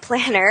having a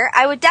planner,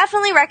 I would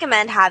definitely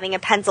recommend having a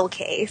pencil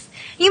case.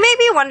 You may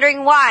be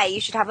wondering why you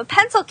should have a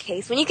pencil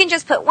case when you can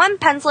just put one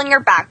pencil in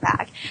your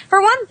backpack.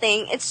 For one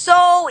thing, it's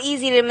so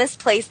easy to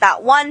misplace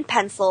that one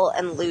pencil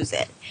and lose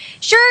it.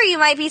 Sure, you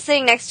might be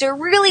sitting next to a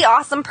really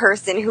awesome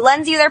person who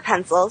lends you their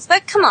pencils,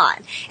 but come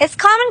on, it's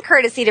common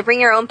courtesy to bring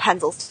your own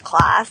pencils to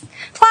class.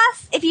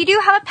 Plus, if you do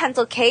have a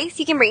pencil case,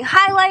 you can bring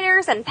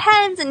highlighters and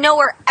pens and know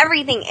where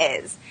everything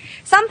is.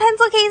 Some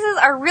pencil cases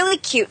are really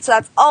cute, so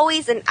that's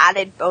always an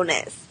added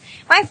bonus.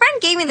 My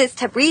friend gave me this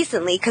tip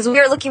recently because we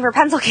were looking for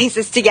pencil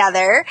cases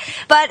together.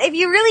 But if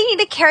you really need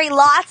to carry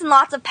lots and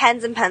lots of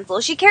pens and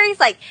pencils, she carries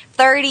like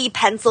 30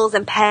 pencils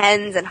and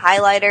pens and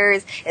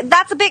highlighters.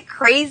 That's a bit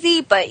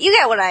crazy, but you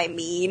get what I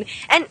mean.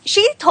 And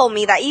she told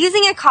me that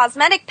using a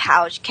cosmetic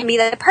pouch can be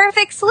the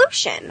perfect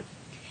solution.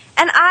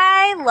 And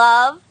I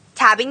love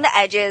tabbing the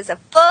edges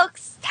of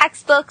books,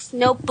 textbooks,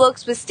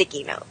 notebooks with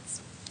sticky notes.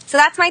 So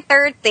that's my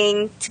third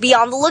thing to be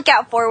on the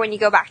lookout for when you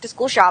go back to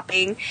school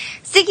shopping.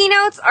 Sticky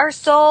notes are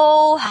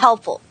so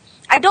helpful.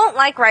 I don't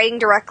like writing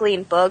directly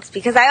in books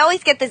because I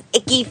always get this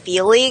icky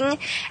feeling,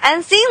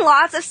 and seeing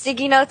lots of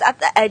sticky notes at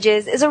the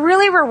edges is a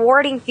really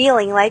rewarding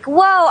feeling. Like,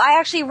 whoa, I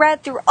actually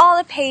read through all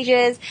the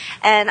pages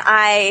and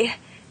I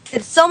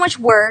did so much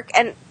work,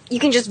 and you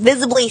can just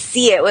visibly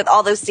see it with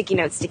all those sticky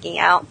notes sticking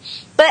out.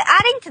 But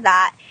adding to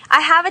that,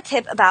 I have a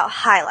tip about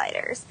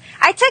highlighters.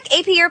 I took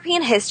AP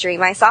European History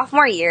my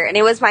sophomore year, and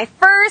it was my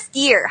first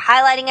year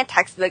highlighting a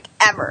textbook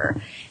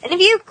ever. And if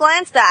you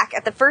glance back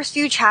at the first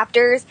few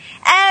chapters,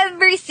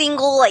 every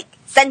single,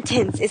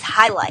 sentence is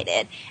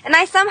highlighted. And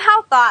I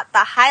somehow thought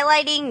that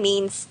highlighting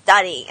means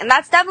studying, and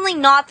that's definitely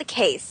not the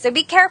case. So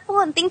be careful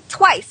and think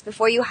twice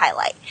before you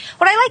highlight.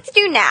 What I like to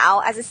do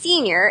now, as a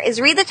senior,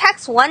 is read the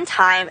text one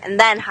time and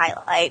then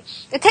highlight.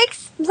 It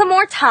takes some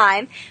more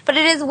time, but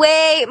it is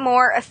way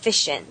more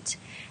efficient.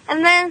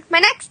 And then my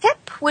next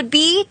tip would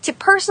be to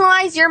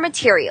personalize your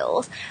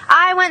materials.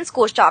 I went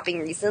school shopping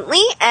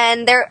recently,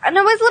 and I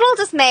was a little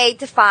dismayed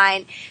to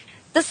find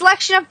the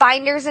selection of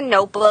binders and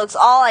notebooks,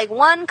 all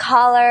one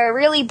color,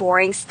 really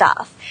boring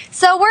stuff.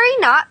 So worry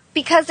not,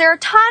 because there are a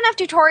ton of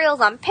tutorials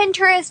on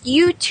Pinterest,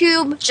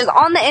 YouTube, just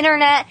on the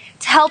internet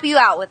to help you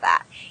out with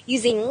that.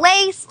 Using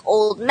lace,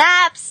 old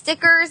maps,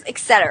 stickers,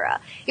 etc.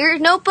 Your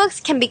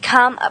notebooks can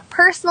become a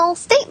personal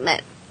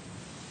statement.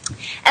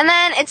 And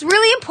then it's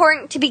really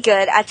important to be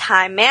good at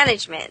time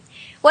management.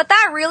 What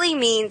that really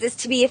means is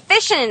to be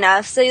efficient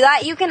enough so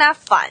that you can have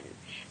fun.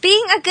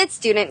 Being a good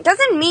student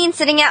doesn't mean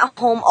sitting at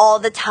home all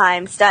the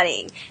time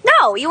studying.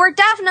 No, you are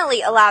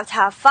definitely allowed to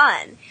have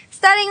fun.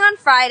 Studying on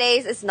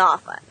Fridays is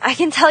not fun, I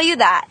can tell you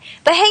that.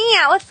 But hanging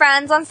out with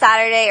friends on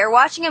Saturday or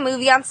watching a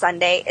movie on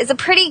Sunday is a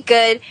pretty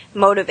good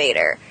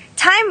motivator.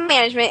 Time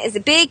management is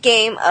a big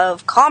game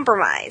of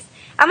compromise.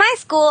 At my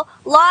school,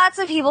 lots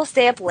of people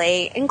stay up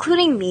late,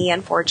 including me,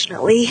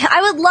 unfortunately.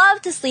 I would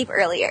love to sleep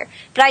earlier,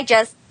 but I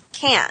just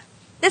can't.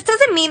 This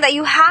doesn't mean that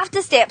you have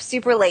to stay up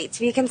super late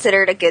to be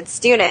considered a good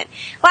student.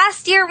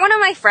 Last year, one of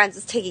my friends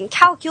was taking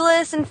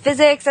calculus and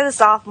physics as a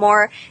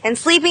sophomore and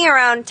sleeping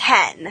around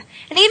 10.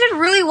 And he did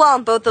really well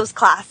in both those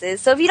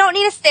classes, so if you don't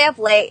need to stay up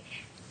late,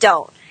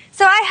 don't.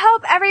 So I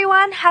hope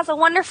everyone has a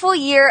wonderful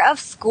year of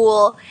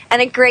school and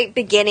a great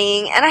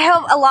beginning, and I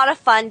hope a lot of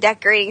fun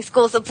decorating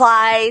school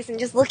supplies and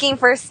just looking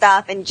for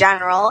stuff in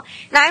general.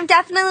 And I'm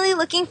definitely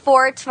looking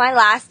forward to my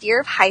last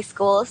year of high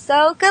school,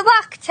 so good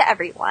luck to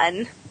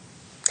everyone.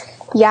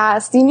 Yeah,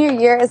 senior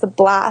year is a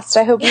blast.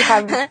 I hope you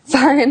have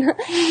fun.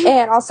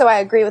 And also, I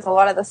agree with a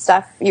lot of the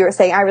stuff you were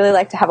saying. I really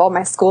like to have all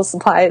my school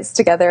supplies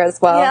together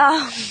as well.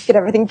 Yeah. Get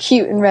everything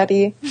cute and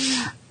ready.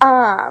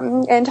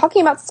 And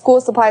talking about school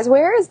supplies,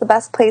 where is the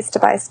best place to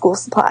buy school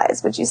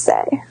supplies, would you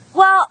say?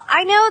 Well,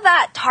 I know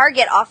that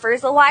Target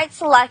offers a wide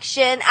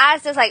selection,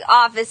 as does like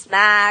Office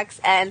Max,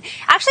 and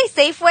actually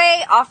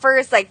Safeway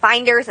offers like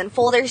binders and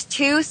folders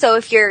too. So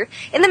if you're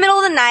in the middle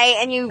of the night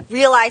and you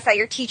realize that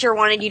your teacher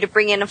wanted you to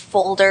bring in a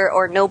folder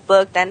or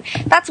notebook, then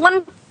that's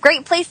one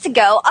great place to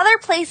go. Other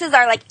places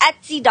are like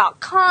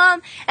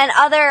Etsy.com and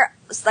other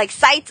like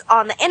sites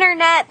on the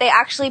internet. They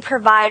actually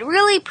provide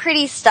really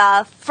pretty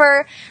stuff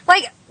for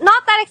like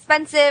not that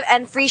expensive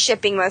and free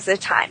shipping most of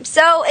the time.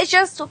 So it's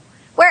just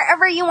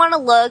wherever you want to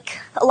look,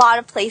 a lot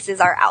of places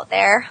are out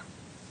there.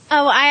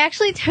 Oh, I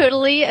actually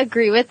totally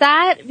agree with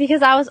that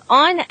because I was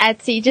on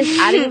Etsy just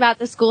adding about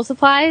the school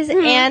supplies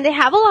and they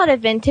have a lot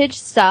of vintage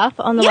stuff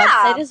on the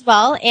website as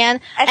well.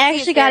 And Etsy I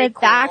actually got a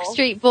cool.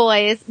 Backstreet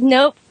Boys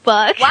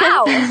notebook.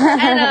 Wow.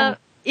 And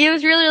it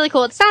was really, really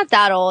cool. It's not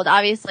that old,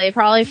 obviously,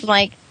 probably from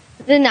like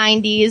the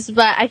 90s,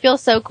 but I feel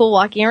so cool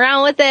walking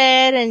around with it.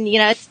 And, you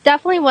know, it's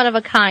definitely one of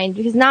a kind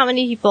because not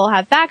many people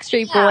have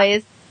Backstreet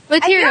Boys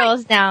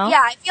materials now.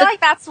 Yeah, I feel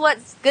like that's what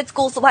good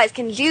school supplies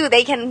can do.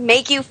 They can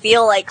make you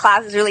feel like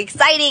class is really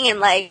exciting and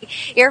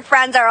like your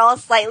friends are all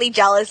slightly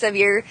jealous of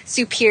your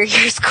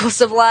superior school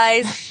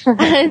supplies.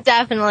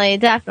 Definitely,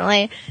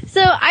 definitely.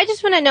 So I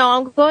just want to know,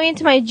 I'm going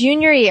into my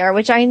junior year,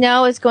 which I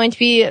know is going to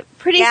be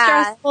pretty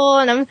stressful,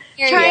 and I'm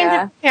trying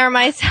to prepare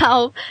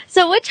myself.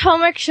 So which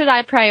homework should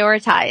I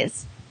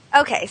prioritize?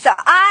 Okay, so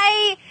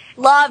I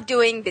love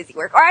doing busy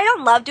work. Or I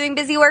don't love doing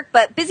busy work,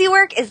 but busy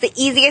work is the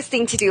easiest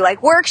thing to do, like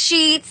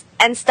worksheets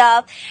and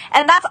stuff.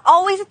 And that's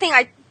always the thing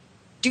I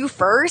do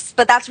first,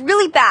 but that's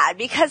really bad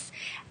because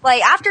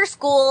like after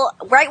school,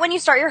 right when you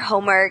start your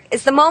homework,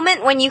 is the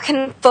moment when you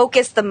can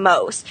focus the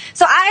most.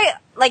 So I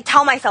like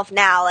tell myself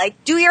now,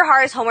 like do your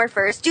hardest homework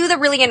first, do the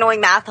really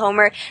annoying math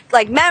homework,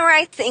 like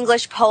memorize the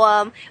English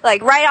poem,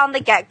 like right on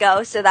the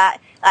get-go so that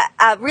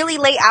really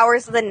late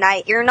hours of the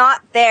night, you're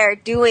not there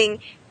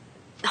doing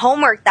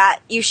homework that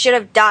you should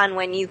have done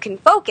when you can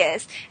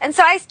focus. And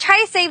so I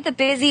try to save the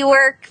busy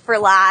work for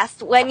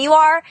last when you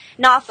are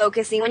not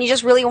focusing, when you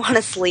just really want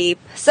to sleep.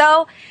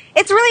 So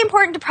it's really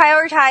important to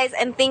prioritize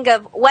and think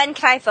of when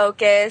can I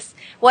focus,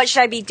 what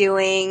should I be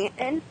doing,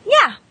 and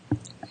yeah.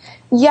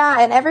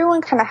 Yeah, and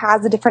everyone kind of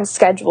has a different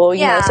schedule,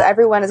 you know, so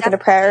everyone is going to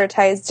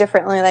prioritize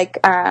differently. Like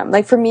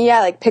for me,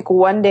 I like pick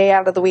one day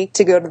out of the week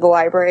to go to the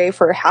library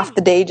for half the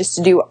day just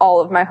to do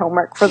all of my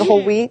homework for the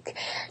whole week,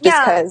 just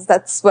because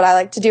that's what I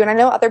like to do. And I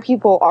know other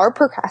people are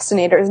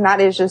procrastinators, and that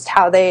is just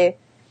how they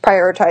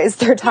prioritize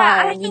their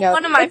time. I know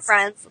one of my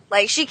friends,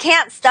 like, she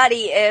can't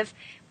study if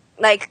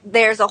like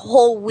there's a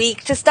whole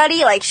week to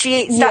study. Like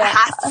she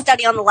has to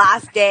study on the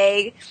last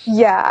day.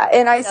 Yeah,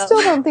 and I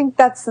still don't think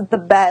that's the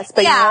best.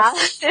 But you know,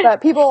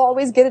 but people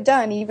always get it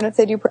done, even if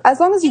they do. As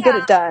long as you get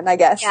it done, I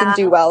guess, and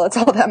do well. That's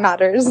all that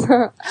matters.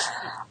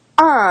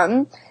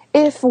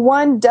 If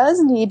one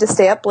does need to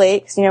stay up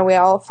late, 'cause, you know, we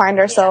all find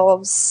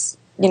ourselves,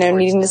 you know,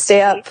 needing to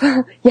stay up,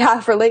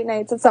 for late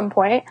nights at some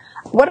point.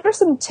 What are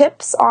some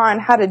tips on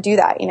how to do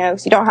that? You know,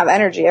 so you don't have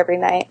energy every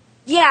night.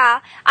 Yeah,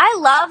 I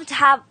love to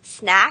have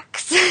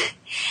snacks,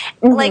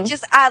 like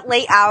just at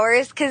late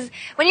hours, because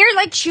when you're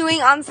like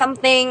chewing on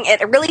something,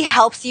 it really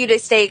helps you to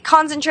stay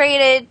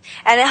concentrated,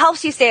 and it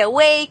helps you stay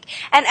awake,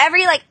 and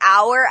every like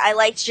hour, I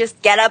like to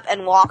just get up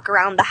and walk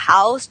around the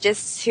house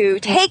just to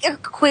take a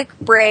quick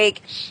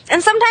break,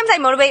 and sometimes I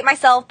motivate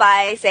myself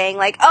by saying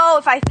like, oh,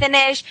 if I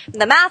finish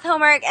the math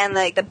homework and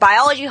like the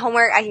biology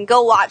homework, I can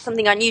go watch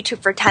something on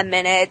YouTube for 10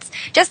 minutes,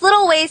 just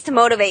little ways to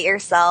motivate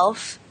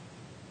yourself.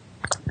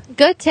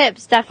 Good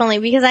tips, definitely,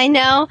 because I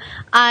know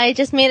I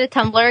just made a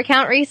Tumblr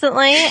account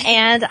recently,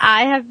 and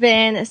I have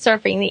been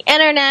surfing the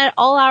internet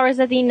all hours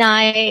of the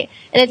night,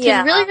 and it's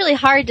been really, really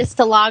hard just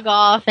to log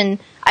off, and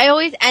I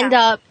always end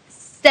up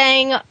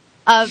staying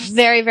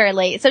very, very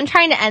late. So I'm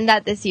trying to end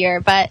that this year,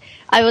 but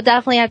I will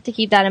definitely have to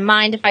keep that in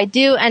mind if I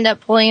do end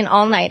up pulling an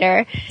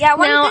all-nighter.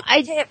 Yeah,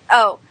 tip.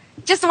 Oh,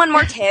 just one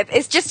more tip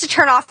is just to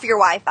turn off your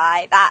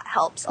Wi-Fi. That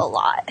helps a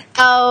lot.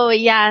 Oh,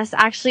 yes.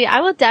 Actually,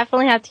 I will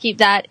definitely have to keep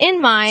that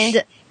in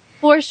mind.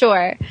 For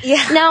sure.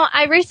 Yeah. Now,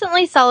 I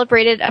recently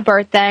celebrated a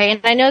birthday,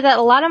 and I know that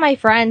a lot of my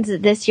friends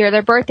this year,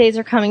 their birthdays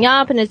are coming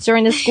up, and it's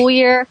during the school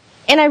year,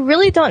 and I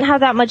really don't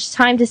have that much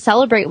time to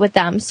celebrate with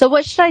them. So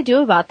what should I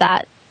do about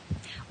that?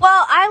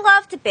 Well, I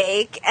love to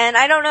bake, and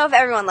I don't know if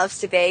everyone loves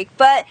to bake,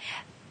 but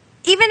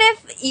even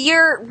if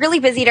you're really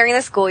busy during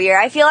the school year,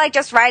 I feel like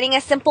just writing a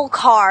simple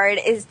card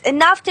is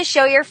enough to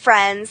show your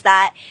friends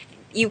that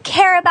you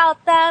care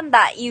about them,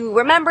 that you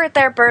remembered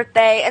their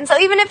birthday. And so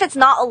even if it's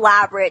not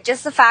elaborate,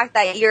 just the fact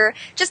that you're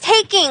just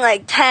taking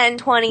like 10,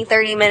 20,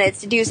 30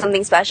 minutes to do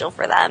something special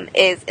for them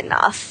is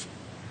enough.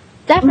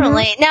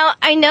 Definitely. Mm-hmm. Now,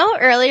 I know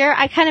earlier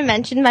I kind of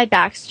mentioned my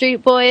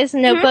Backstreet Boys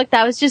notebook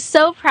that I was just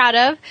so proud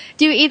of.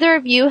 Do either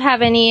of you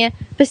have any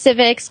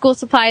specific school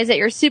supplies that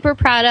you're super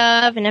proud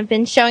of and have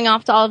been showing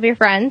off to all of your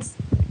friends?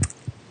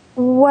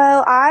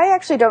 Well, I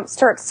actually don't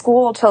start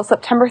school till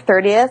September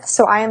 30th,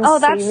 so I am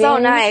that's so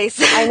nice.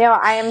 I know,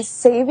 I am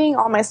saving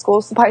all my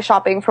school supply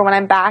shopping for when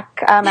I'm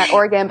back at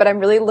Oregon, but I'm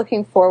really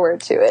looking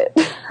forward to it.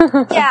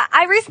 Yeah,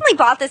 I recently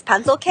bought this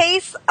pencil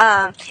case while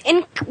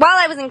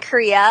I was in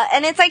Korea,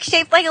 and it's like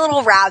shaped like a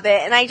little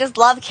rabbit, and I just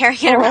love carrying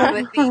it around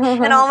with me,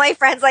 and all my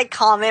friends like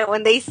comment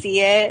when they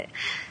see it.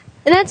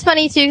 And that's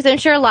funny, too, because I'm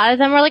sure a lot of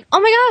them are like, oh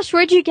my gosh,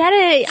 where'd you get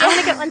it? I want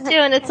to get one, too.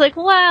 And it's like,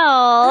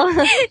 well.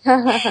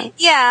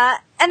 Yeah.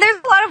 And there's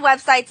a lot of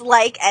websites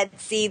like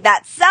Etsy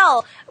that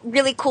sell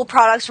really cool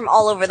products from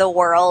all over the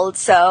world.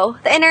 So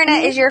the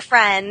internet is your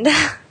friend.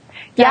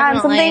 Yeah,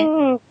 and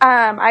something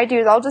I do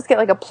is I'll just get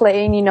like a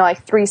plain,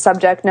 like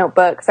 3-subject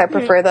notebook because I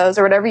prefer those,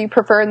 or whatever you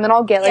prefer, and then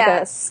I'll get like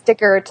a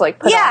sticker to like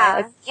put on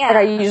it. Like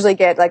I usually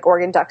get like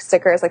Oregon Duck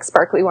stickers, like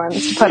sparkly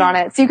ones to put on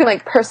it, so you can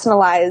like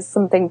personalize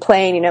something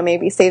plain.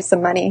 Maybe save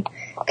some money.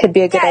 Could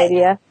be a good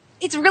idea.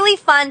 It's really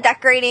fun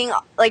decorating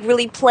like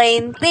really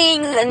plain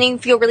things, and you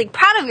feel really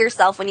proud of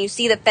yourself when you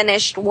see the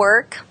finished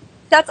work.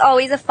 That's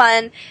always a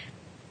fun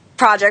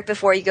project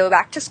before you go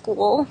back to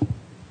school.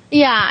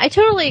 Yeah, I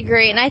totally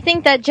agree. And I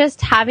think that just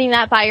having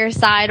that by your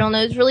side on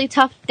those really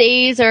tough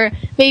days, or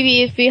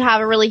maybe if you have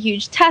a really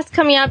huge test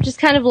coming up, just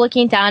kind of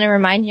looking down and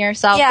reminding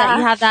yourself that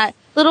you have that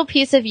little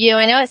piece of you.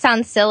 I know it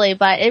sounds silly,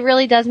 but it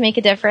really does make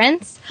a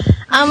difference.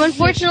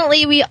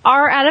 Unfortunately, we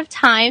are out of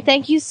time.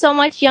 Thank you so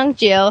much,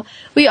 Youngjoo.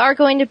 We are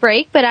going to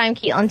break, but I'm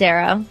Katelyn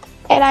Darrow.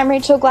 And I'm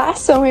Rachel Glass.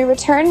 So when we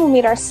return, we'll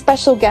meet our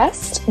special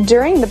guest.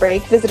 During the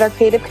break, visit our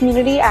creative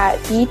community at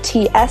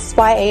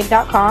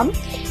btsya.com.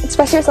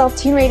 Express Yourself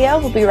Teen Radio.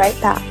 We'll be right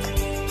back.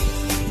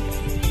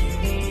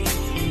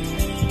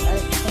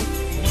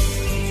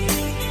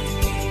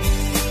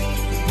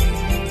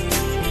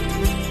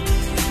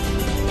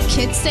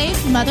 Kids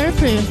safe, mother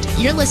approved.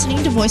 You're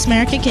listening to Voice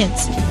America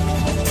Kids.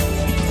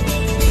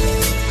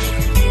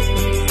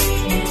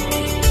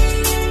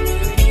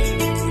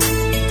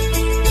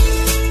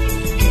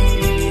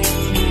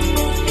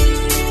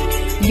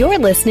 You're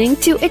listening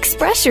to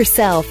Express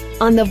Yourself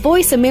on the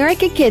Voice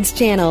America Kids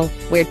channel,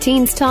 where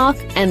teens talk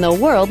and the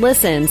world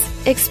listens.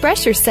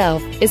 Express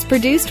Yourself is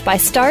produced by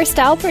Star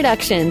Style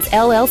Productions,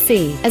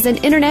 LLC, as an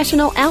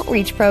international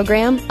outreach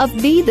program of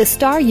Be the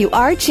Star You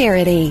Are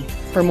charity.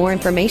 For more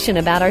information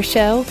about our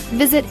show,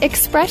 visit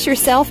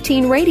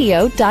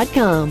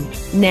expressyourselfteenradio.com.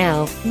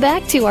 Now,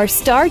 back to our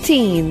star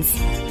teens.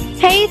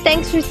 Hey,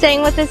 thanks for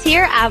staying with us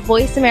here at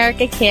Voice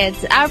America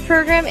Kids. Our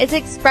program is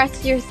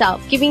Express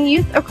Yourself, giving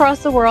youth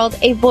across the world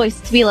a voice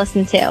to be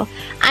listened to.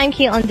 I'm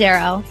Katelyn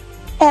Darrow.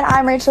 And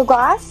I'm Rachel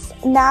Glass.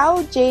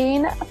 Now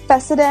Jane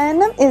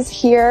Fessenden is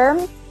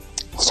here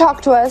to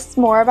talk to us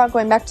more about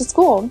going back to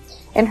school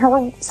in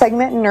her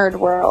segment Nerd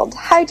World.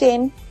 Hi,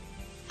 Jane.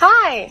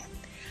 Hi.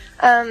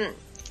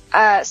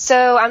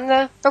 So I'm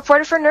the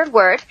reporter for Nerd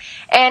Word,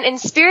 and in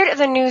spirit of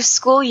the new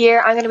school year,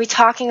 I'm going to be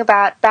talking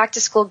about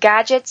back-to-school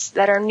gadgets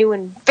that are new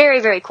and very,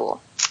 very cool.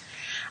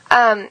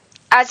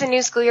 As the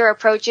new school year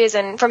approaches,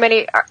 and for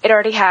many it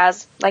already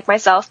has, like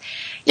myself,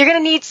 you're going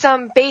to need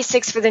some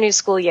basics for the new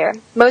school year.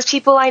 Most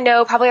people I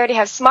know probably already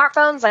have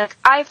smartphones like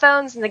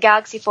iPhones and the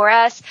Galaxy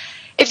 4S.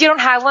 If you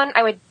don't have one,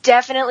 I would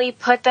definitely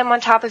put them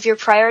on top of your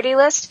priority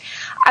list.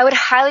 I would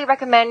highly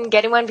recommend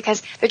getting one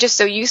because they're just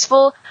so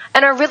useful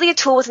and are really a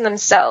tool within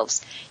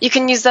themselves. You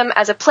can use them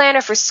as a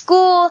planner for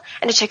school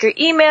and to check your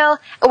email.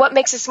 And what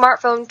makes a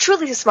smartphone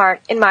truly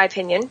smart, in my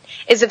opinion,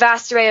 is a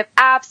vast array of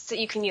apps that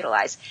you can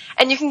utilize.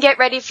 And you can get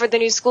ready for the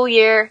new school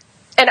year.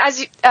 And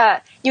as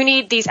you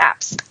need these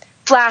apps.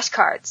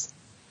 Flashcards.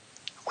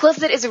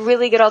 Quizlet is a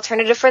really good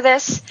alternative for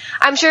this.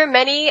 I'm sure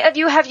many of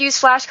you have used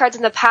flashcards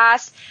in the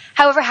past.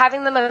 However,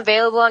 having them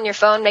available on your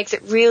phone makes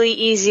it really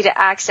easy to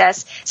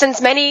access, since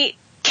many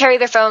carry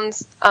their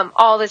phones on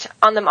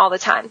them all the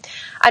time.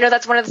 I know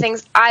that's one of the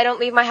things I don't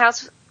leave my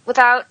house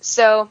without,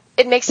 so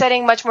it makes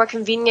studying much more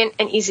convenient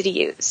and easy to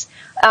use.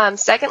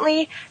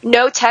 Secondly,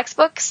 no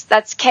textbooks.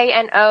 That's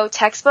KNO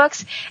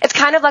textbooks. It's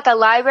kind of like a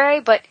library,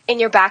 but in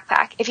your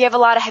backpack. If you have a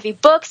lot of heavy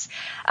books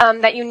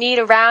that you need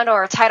around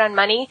or are tight on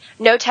money,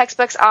 no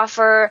textbooks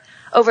offer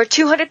over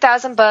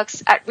 200,000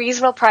 books at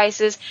reasonable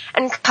prices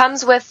and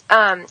comes with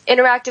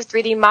interactive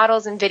 3D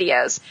models and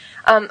videos.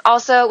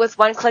 Also, with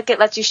one click, it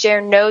lets you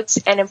share notes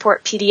and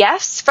import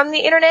PDFs from the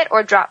internet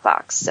or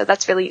Dropbox, so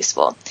that's really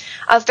useful.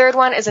 A third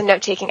one is a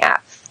note-taking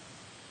app.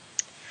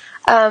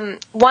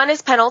 One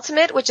is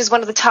Penultimate, which is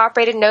one of the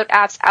top-rated note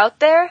apps out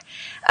there.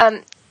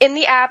 In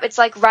the app, it's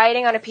like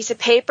writing on a piece of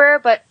paper,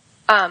 but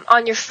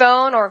on your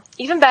phone or,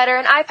 even better,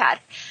 an iPad.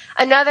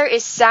 Another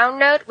is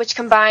SoundNote, which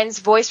combines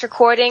voice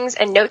recordings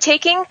and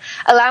note-taking,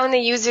 allowing the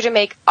user to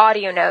make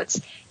audio notes.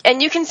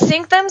 And you can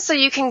sync them so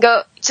you can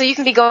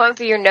be going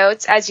through your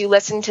notes as you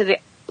listen to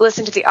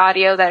the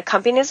audio that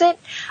accompanies it.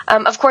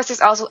 Of course,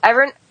 there's also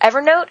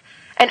Evernote,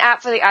 an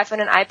app for the iPhone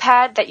and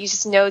iPad that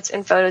uses notes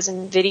and photos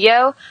and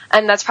video,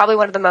 and that's probably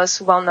one of the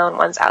most well-known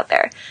ones out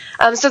there.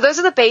 So those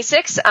are the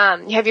basics.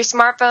 You have your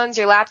smartphones,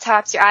 your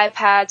laptops, your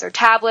iPads or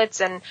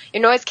tablets, and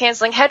your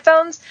noise-canceling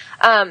headphones.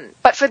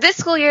 But for this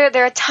school year,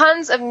 there are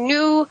tons of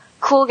new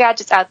cool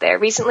gadgets out there.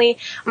 Recently,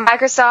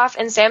 Microsoft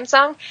and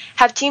Samsung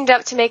have teamed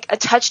up to make a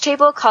touch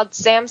table called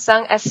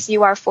Samsung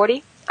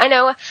SUR40. I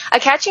know, a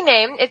catchy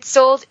name. It's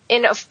sold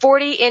in a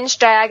 40-inch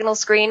diagonal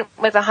screen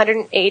with a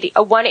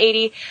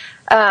 180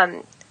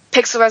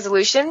 pixel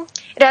resolution.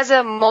 It has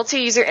a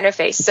multi-user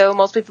interface, so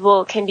multiple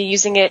people can be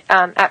using it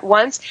at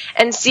once,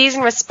 and sees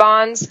and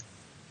responds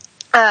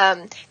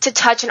to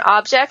touch an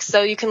object,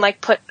 so you can like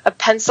put a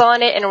pencil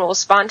on it and it will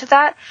respond to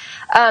that.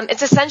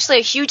 It's essentially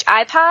a huge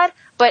iPad,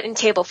 but in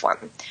table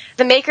form.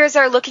 The makers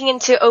are looking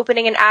into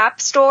opening an app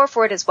store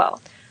for it as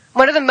well.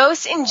 One of the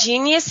most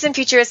ingenious and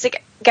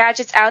futuristic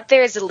gadgets out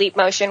there is the Leap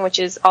Motion, which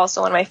is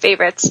also one of my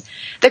favorites.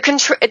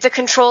 It's a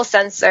control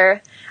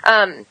sensor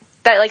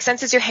that like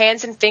senses your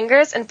hands and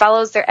fingers and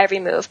follows their every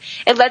move.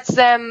 It lets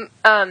them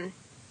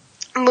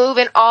move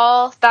in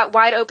all that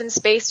wide open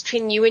space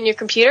between you and your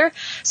computer,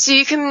 so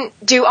you can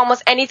do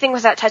almost anything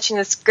without touching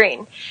the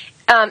screen.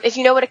 If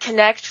you know what a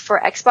Kinect for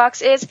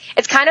Xbox is,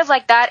 it's kind of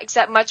like that,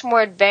 except much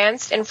more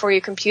advanced and for your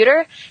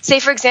computer.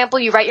 Say, for example,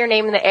 you write your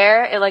name in the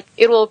air,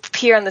 it will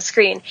appear on the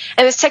screen.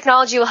 And this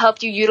technology will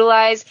help you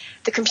utilize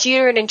the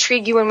computer and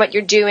intrigue you in what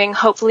you're doing,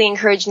 hopefully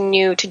encouraging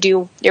you to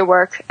do your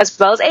work as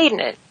well as aid in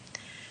it.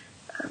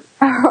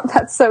 Oh,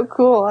 that's so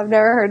cool. I've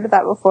never heard of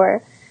that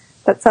before.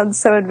 That sounds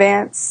so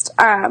advanced.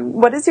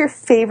 What is your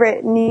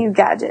favorite new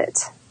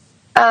gadget?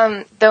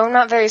 Though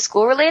not very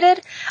school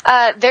related,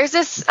 there's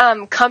this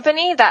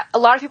company that a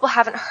lot of people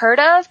haven't heard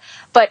of,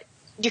 but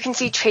you can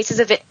see traces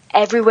of it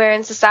everywhere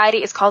in society.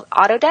 It's called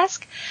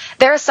Autodesk.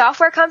 They're a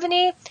software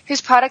company whose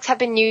products have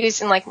been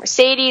used in like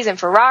Mercedes and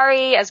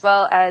Ferrari, as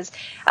well as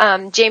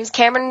James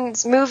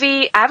Cameron's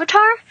movie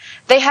Avatar.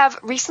 They have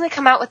recently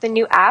come out with a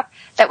new app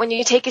that when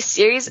you take a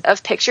series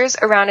of pictures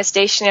around a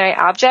stationary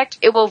object,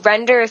 it will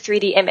render a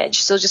 3D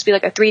image. So it'll just be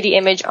like a 3D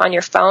image on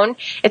your phone.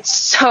 It's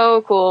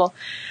so cool.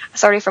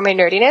 Sorry for my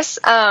nerdiness.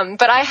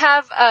 But I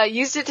have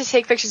used it to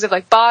take pictures of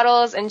like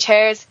bottles and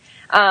chairs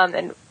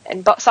and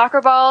soccer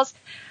balls.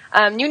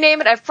 You name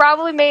it, I've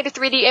probably made a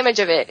 3D image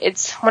of it.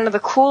 It's one of the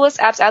coolest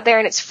apps out there,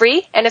 and it's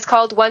free, and it's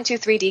called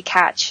 123D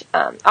Catch.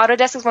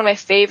 Autodesk is one of my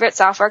favorite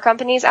software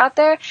companies out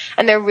there,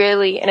 and they're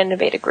really an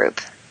innovative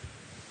group.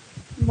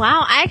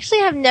 Wow, I actually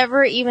have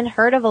never even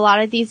heard of a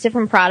lot of these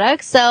different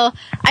products, so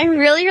I'm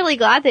really, really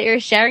glad that you're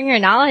sharing your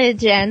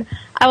knowledge, and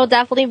I will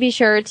definitely be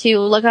sure to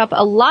look up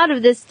a lot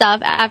of this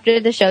stuff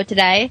after the show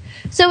today.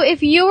 So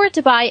if you were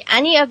to buy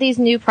any of these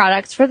new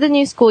products for the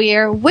new school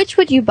year, which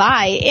would you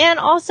buy? And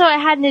also, I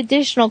had an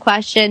additional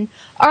question.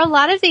 Are a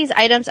lot of these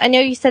items, I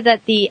know you said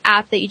that the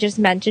app that you just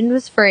mentioned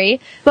was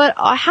free, but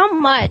how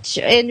much,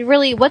 and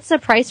really, what's the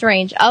price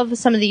range of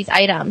some of these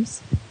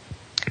items?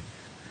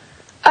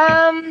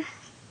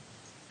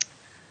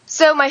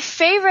 So my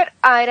favorite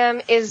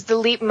item is the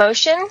Leap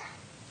Motion,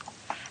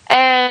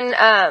 and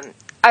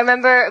I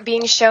remember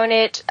being shown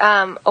it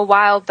a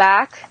while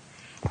back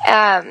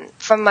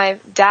from my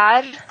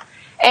dad,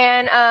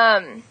 and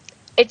I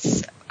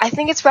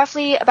think it's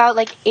roughly about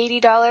like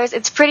 $80.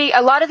 It's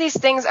a lot of these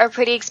things are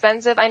pretty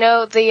expensive. I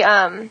know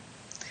the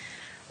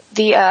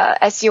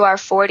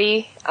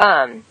SUR40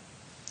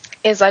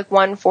 is like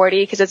 $140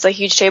 because it's a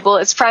huge table.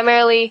 It's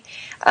primarily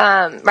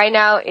right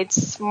now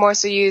it's more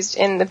so used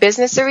in the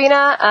business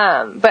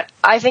arena, but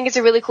I think it's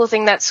a really cool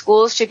thing that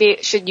schools should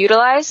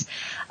utilize.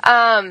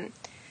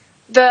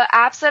 The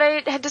apps that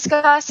I had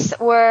discussed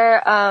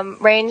were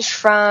ranged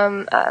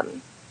from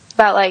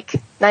about like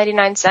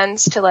 99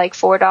 cents to like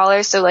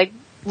 $4, so like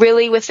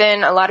really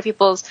within a lot of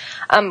people's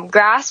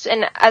grasp.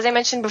 And as I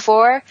mentioned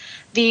before,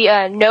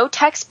 the No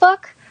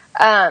Textbook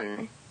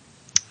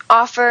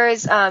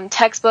offers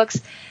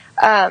textbooks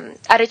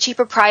at a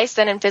cheaper price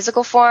than in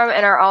physical form,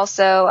 and are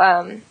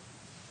also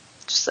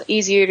just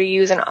easier to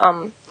use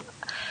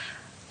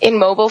in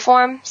mobile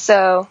form.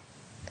 So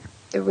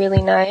they're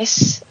really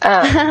nice.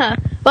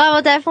 Well, I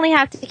will definitely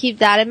have to keep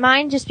that in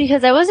mind, just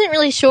because I wasn't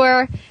really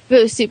sure if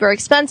it was super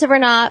expensive or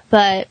not,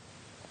 but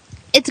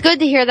it's good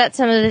to hear that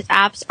some of the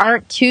apps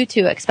aren't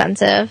too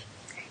expensive.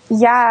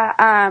 Yeah,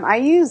 I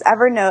use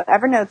Evernote.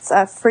 Evernote's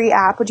a free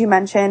app, which you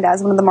mentioned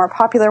as one of the more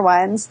popular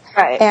ones.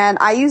 Right. And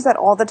I use that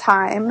all the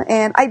time.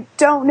 And I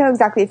don't know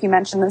exactly if you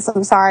mentioned this,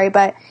 I'm sorry,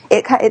 but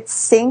it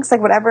syncs,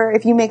 like whatever,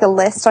 if you make a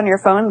list on your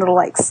phone, it'll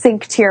like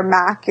sync to your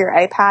Mac, your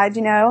iPad,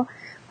 you know,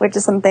 which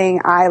is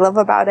something I love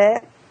about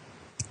it.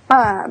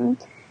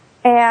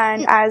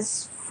 And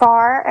as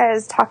far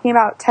as talking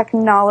about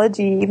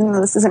technology, even though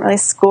this isn't really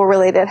school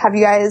related, have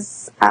you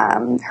guys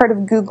heard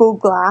of Google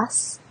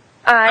Glass?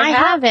 I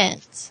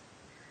haven't.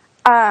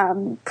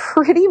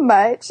 Pretty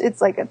much,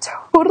 it's like a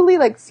totally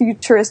like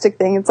futuristic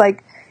thing.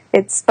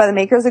 It's by the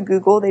makers of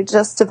Google. They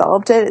just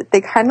developed it.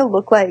 They kind of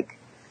look like,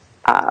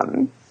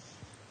 I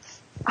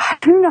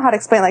don't know how to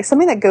explain, like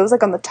something that goes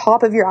like on the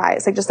top of your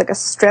eyes, like just like a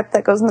strip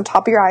that goes on the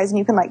top of your eyes, and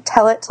you can like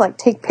tell it to like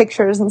take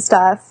pictures and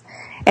stuff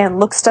and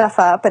look stuff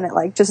up, and it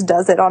like just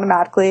does it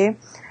automatically.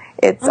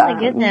 It's, oh my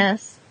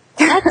goodness.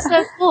 That's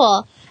so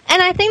cool.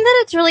 And I think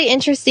that it's really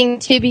interesting,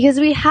 too, because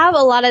we have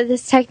a lot of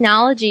this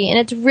technology, and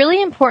it's really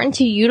important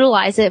to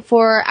utilize it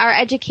for our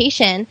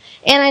education.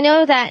 And I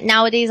know that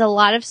nowadays a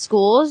lot of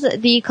schools,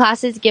 the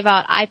classes give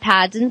out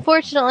iPads.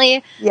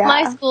 Unfortunately,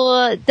 my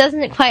school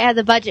doesn't quite have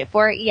the budget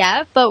for it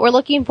yet, but we're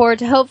looking forward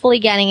to hopefully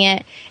getting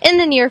it in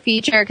the near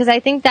future, because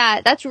I think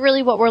that that's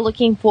really what we're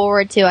looking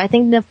forward to. I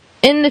think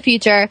in the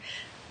future,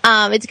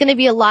 it's going to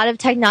be a lot of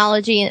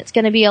technology, and it's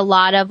going to be a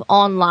lot of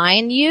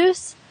online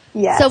use.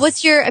 Yes. So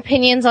what's your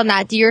opinions on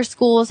that? Do your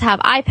schools have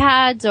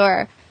iPads,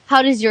 or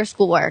how does your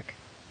school work?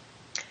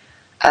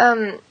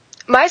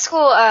 My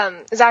school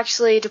is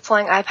actually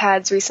deploying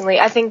iPads recently.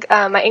 I think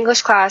my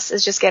English class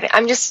is just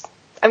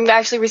I'm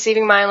actually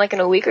receiving mine like in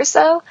a week or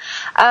so.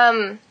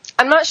 I'm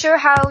not sure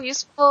how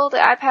useful the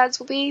iPads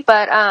will be,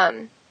 but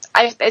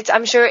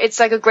I'm sure it's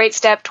like a great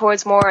step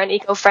towards more an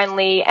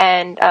eco-friendly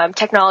and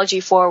technology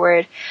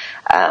forward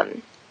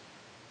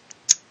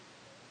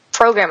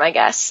program, I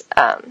guess,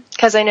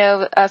 because I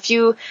know a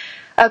few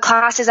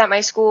classes at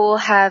my school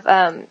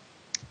have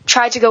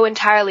tried to go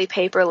entirely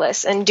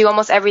paperless and do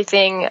almost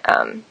everything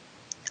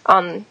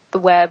on the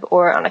web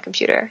or on a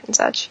computer and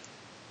such.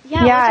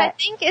 Yeah, which I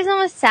think is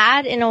almost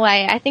sad in a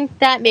way. I think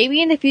that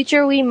maybe in the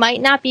future we might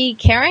not be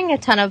carrying a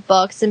ton of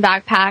books and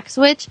backpacks,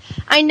 which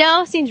I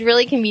know seems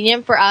really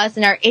convenient for us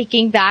and our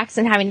aching backs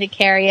and having to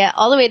carry it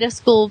all the way to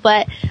school,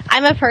 but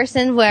I'm a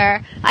person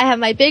where I have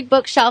my big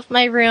bookshelf in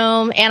my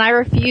room, and I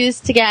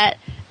refuse to get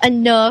a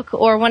Nook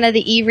or one of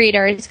the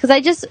e-readers, because I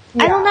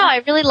don't know,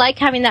 I really like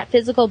having that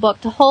physical book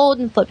to hold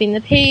and flipping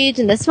the page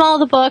and the smell of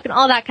the book and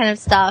all that kind of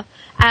stuff.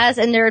 As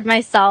a nerd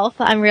myself,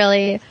 I'm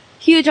really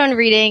huge on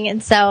reading,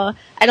 and so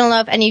I don't know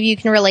if any of you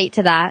can relate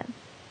to that.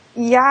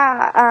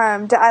 Yeah,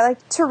 I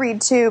like to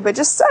read too, but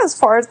just as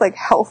far as like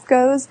health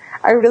goes,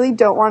 I really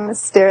don't want to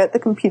stare at the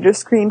computer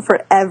screen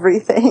for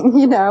everything,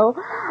 you know?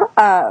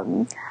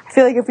 I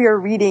feel like if we were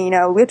reading, you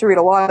know, we have to read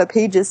a lot of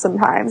pages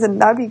sometimes, and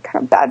that'd be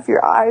kind of bad for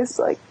your eyes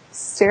to like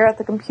stare at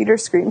the computer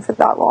screen for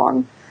that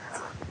long.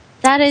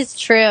 That is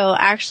true,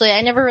 actually.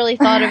 I never really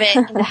thought of it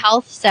in the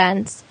health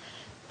sense.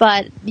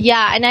 But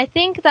yeah, and I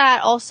think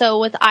that also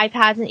with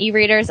iPads and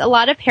e-readers, a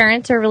lot of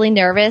parents are really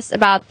nervous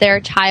about their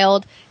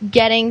child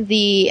getting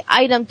the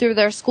item through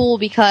their school,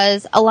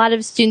 because a lot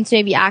of students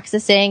may be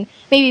accessing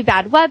maybe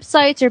bad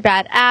websites or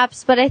bad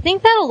apps. But I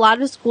think that a lot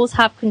of schools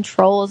have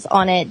controls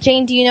on it.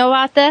 Jane, do you know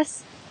about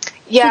this?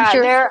 Yeah,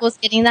 since your school's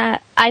getting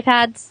that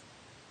iPads.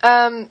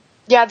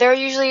 Yeah, there are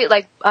usually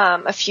like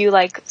a few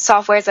like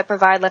softwares that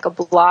provide like a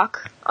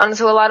block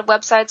onto a lot of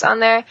websites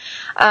on there.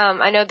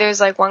 I know there's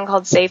like one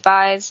called Safe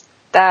Eyes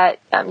that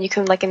you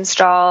can like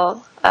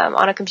install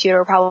on a computer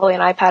or probably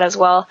an iPad as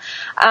well.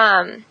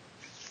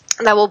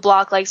 That will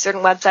block like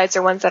certain websites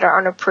or ones that are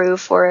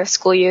unapproved for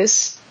school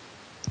use.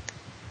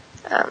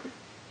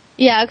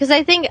 Yeah, because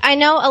I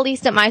know at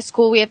least at my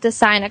school we have to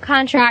sign a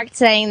contract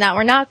saying that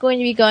we're not going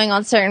to be going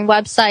on certain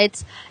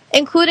websites,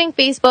 including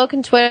Facebook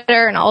and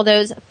Twitter and all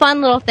those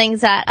fun little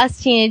things that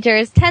us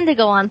teenagers tend to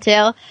go on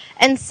to.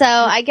 And so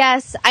I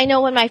guess I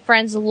know when my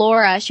friend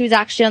Laura, she was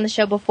actually on the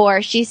show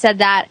before, she said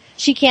that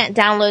she can't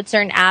download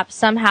certain apps.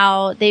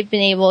 Somehow they've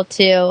been able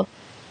to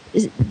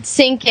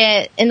sync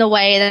it in the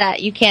way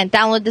that you can't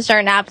download the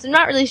certain apps. I'm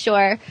not really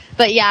sure.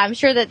 But yeah, I'm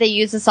sure that they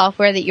use the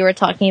software that you were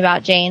talking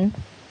about, Jane.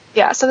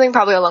 Yeah, something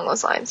probably along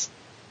those lines.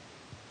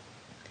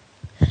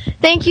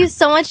 Thank you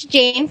so much,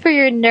 Jane, for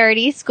your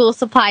nerdy school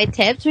supply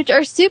tips, which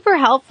are super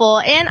helpful,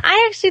 and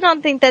I actually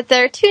don't think that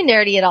they're too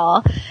nerdy at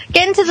all.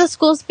 Get into the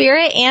school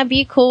spirit and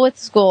be cool with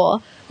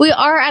school. We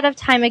are out of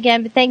time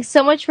again, but thanks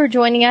so much for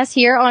joining us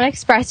here on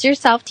Express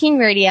Yourself Teen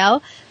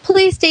Radio.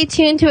 Please stay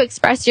tuned to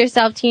Express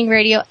Yourself Teen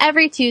Radio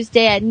every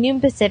Tuesday at noon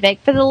Pacific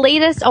for the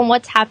latest on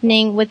what's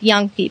happening with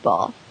young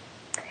people.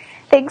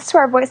 Thanks to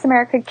our Voice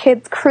America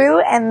Kids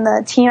crew and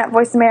the team at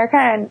Voice America,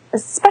 and a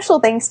special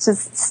thanks to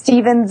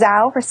Steven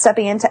Zhao for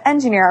stepping in to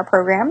engineer our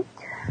program.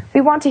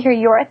 We want to hear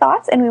your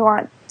thoughts, and we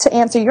want to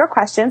answer your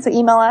questions. So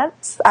email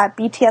us at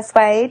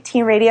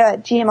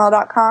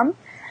btsyteenradio@gmail.com.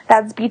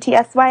 That's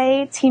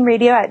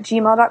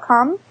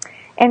btsyteenradio@gmail.com.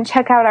 And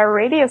check out our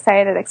radio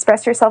site at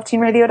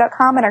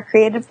expressyourselfteenradio.com and our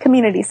creative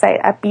community site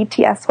at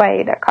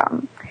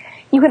btsya.com.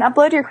 You can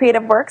upload your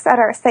creative works at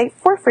our site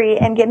for free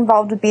and get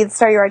involved with Be the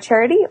Star You Are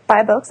charity,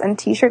 buy books and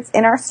t-shirts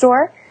in our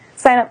store,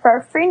 sign up for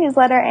our free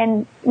newsletter,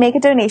 and make a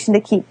donation to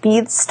keep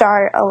Be the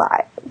Star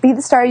alive. Be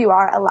the Star You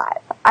Are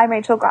alive. I'm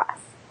Rachel Glass.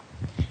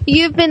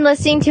 You've been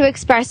listening to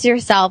Express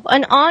Yourself,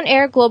 an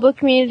on-air global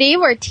community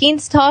where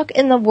teens talk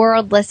and the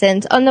world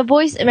listens on the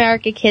Voice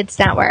America Kids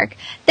Network.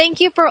 Thank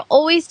you for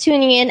always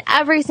tuning in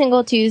every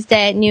single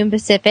Tuesday at noon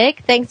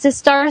Pacific. Thanks to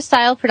Star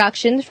Style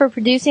Productions for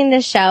producing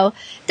this show.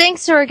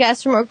 Thanks to our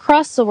guests from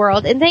across the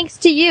world. And thanks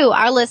to you,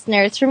 our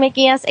listeners, for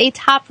making us a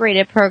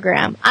top-rated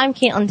program. I'm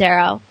Katelyn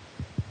Darrow.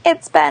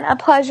 It's been a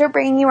pleasure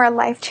bringing you our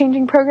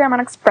life-changing program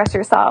on Express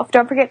Yourself.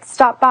 Don't forget to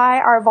stop by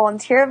our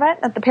volunteer event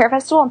at the Pear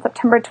Festival on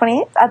September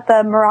 28th at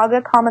the Moraga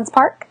Commons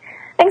Park.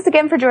 Thanks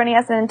again for joining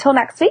us, and until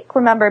next week,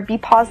 remember, be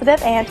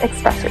positive and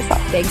express yourself.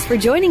 Thanks for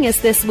joining us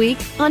this week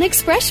on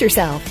Express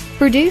Yourself,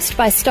 produced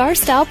by Star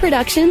Style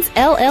Productions,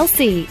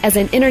 LLC, as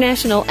an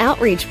international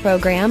outreach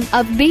program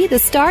of Be the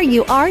Star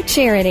You Are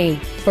charity.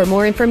 For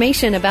more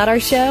information about our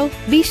show,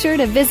 be sure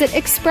to visit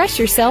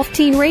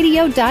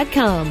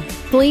expressyourselfteenradio.com.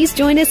 Please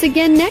join us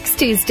again next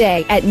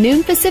Tuesday at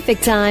noon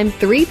Pacific Time,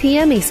 3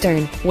 p.m.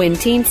 Eastern, when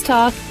teens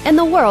talk and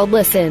the world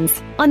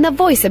listens on the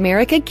Voice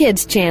America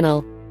Kids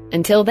channel.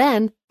 Until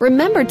then,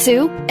 remember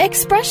to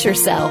express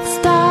yourself.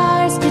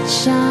 Stars could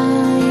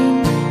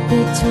shine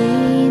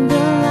between the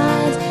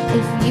lines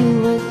if you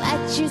would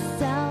let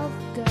yourself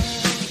go.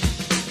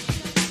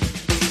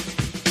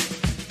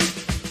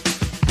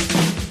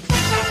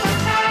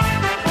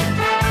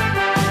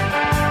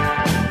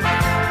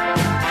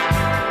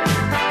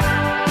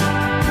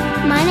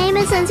 My name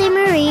is Lindsay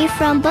Marie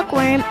from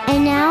Bookworm,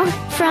 and now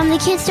from the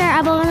Kid Star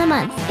Album of the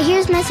Month.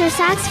 Here's Mr.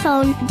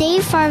 Saxophone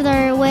Dave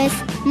Farther with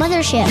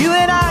Mothership. You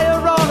and I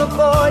are on a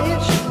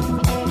voyage.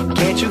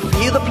 Can't you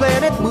feel the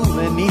planet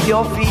moving beneath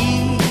your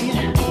feet?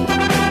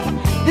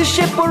 This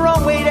ship we're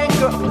on weighed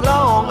anchor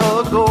long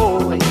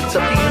ago. It's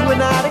up to you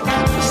and I to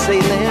keep the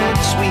sailing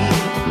sweet.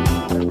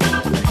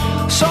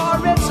 Saw a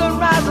red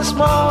sunrise this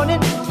morning.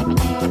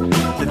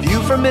 The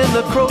view from in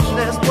the crow's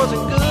nest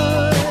wasn't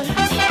good.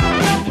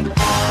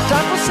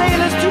 Time for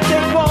sailors to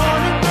take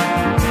warning.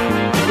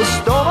 The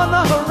storm on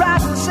the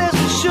horizon says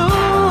we should.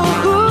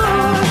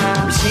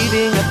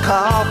 Receiving a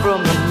call from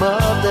the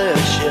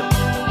mothership.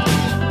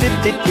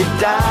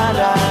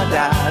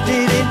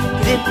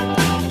 Did-did-did-da-da-da-did-it-did.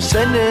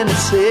 Sending a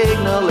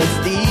signal, it's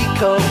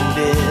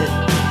decoded.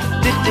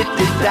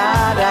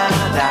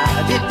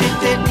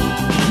 Did-did-did-da-da-da-did-did-did.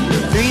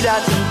 3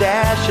 dots and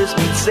dashes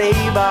mean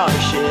save our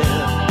ship.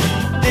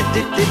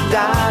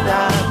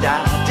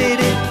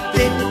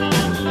 Did-did-did-da-da-da-did-it-did.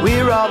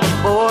 We're all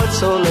aboard,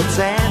 so let's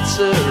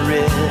answer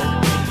it.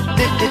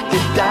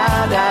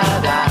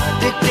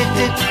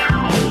 Did-did-did-da-da-da-did-did-did.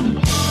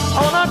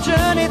 On our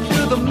journey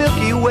through the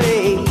Milky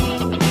Way,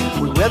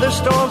 we weather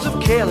storms of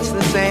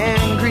carelessness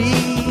and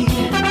greed.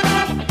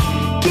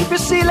 Keep your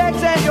sea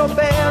legs and your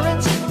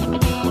bearings,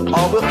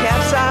 or we'll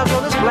capsize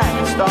on this black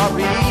and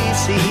starry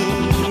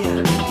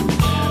sea.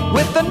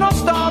 With the North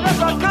Star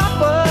as our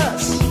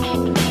compass,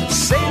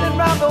 sailing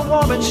round the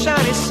warm and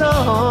shiny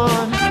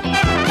sun.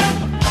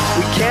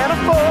 We can't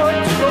afford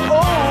to go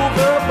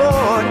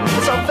overboard.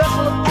 It's our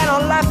vessel and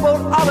our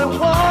lifeboat all in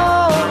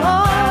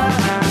one.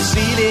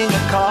 Receiving a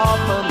call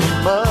from the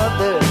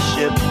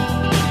mothership.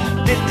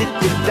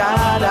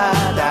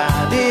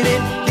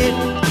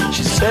 Did-did-did-da-da-da-did-it-did.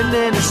 She's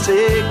sending a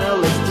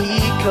signal, it's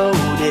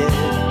decoded.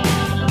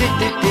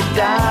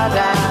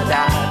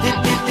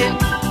 Did-did-did-da-da-da-did-did-did.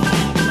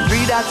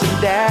 3 dots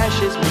and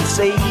dashes mean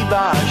save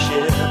our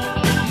ship.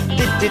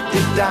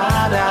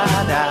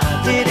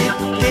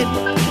 Did-did-did-da-da-da-did-it-did.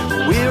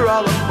 We're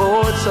all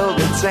aboard, so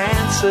let's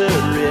answer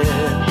it.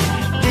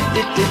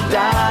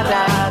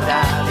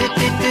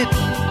 Did-did-did-da-da-da-did-did-did.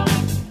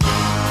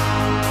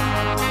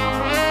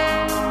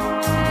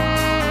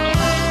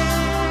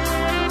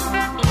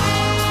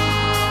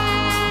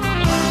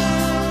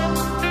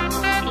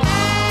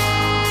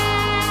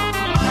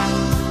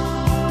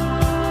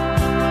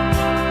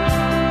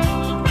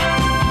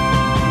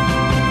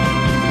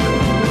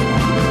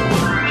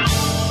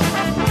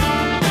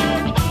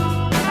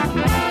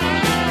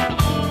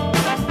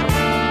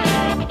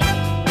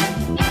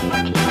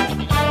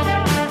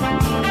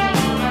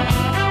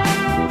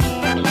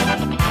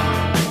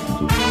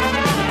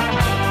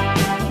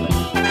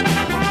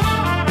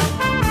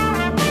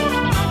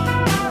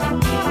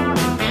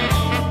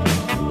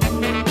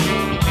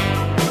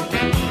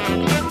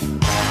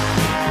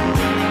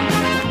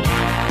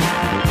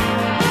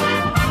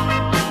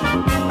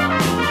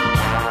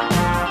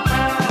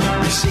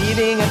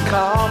 Receiving a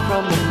call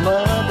from the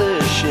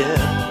mothership.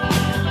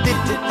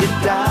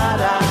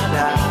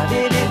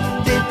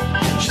 Did-did-did-da-da-da-did-it-did.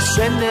 She's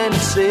sending a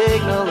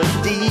signal, it's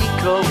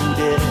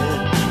decoded.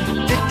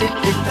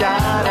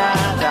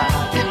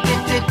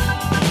 Did-did-did-da-da-da-did-did-did.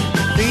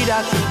 3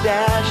 dots and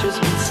dashes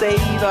can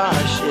save our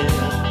ship.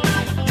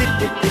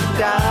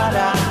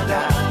 Did-did-did-da-da-da.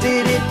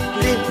 did it,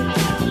 did.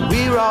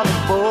 We're all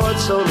aboard,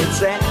 so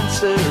let's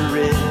answer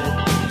it.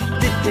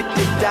 Did it,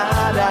 did da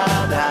da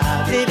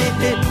da. Did it,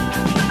 did.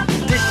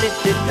 Did it,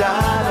 did da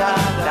da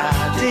da.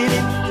 Did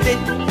it,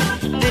 did.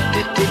 Did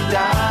it, did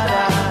da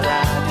da da.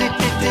 Did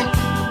it, did.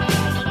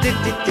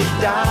 Did it, did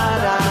da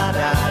da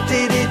da.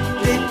 Did it,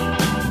 did.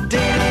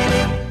 Did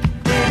it,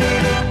 did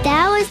it.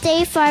 That was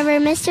Dave Farber,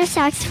 Mr.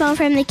 Saxophone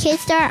from the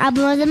Kidstar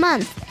Album of the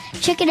Month.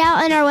 Check it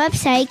out on our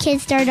website,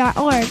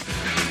 kidstar.org.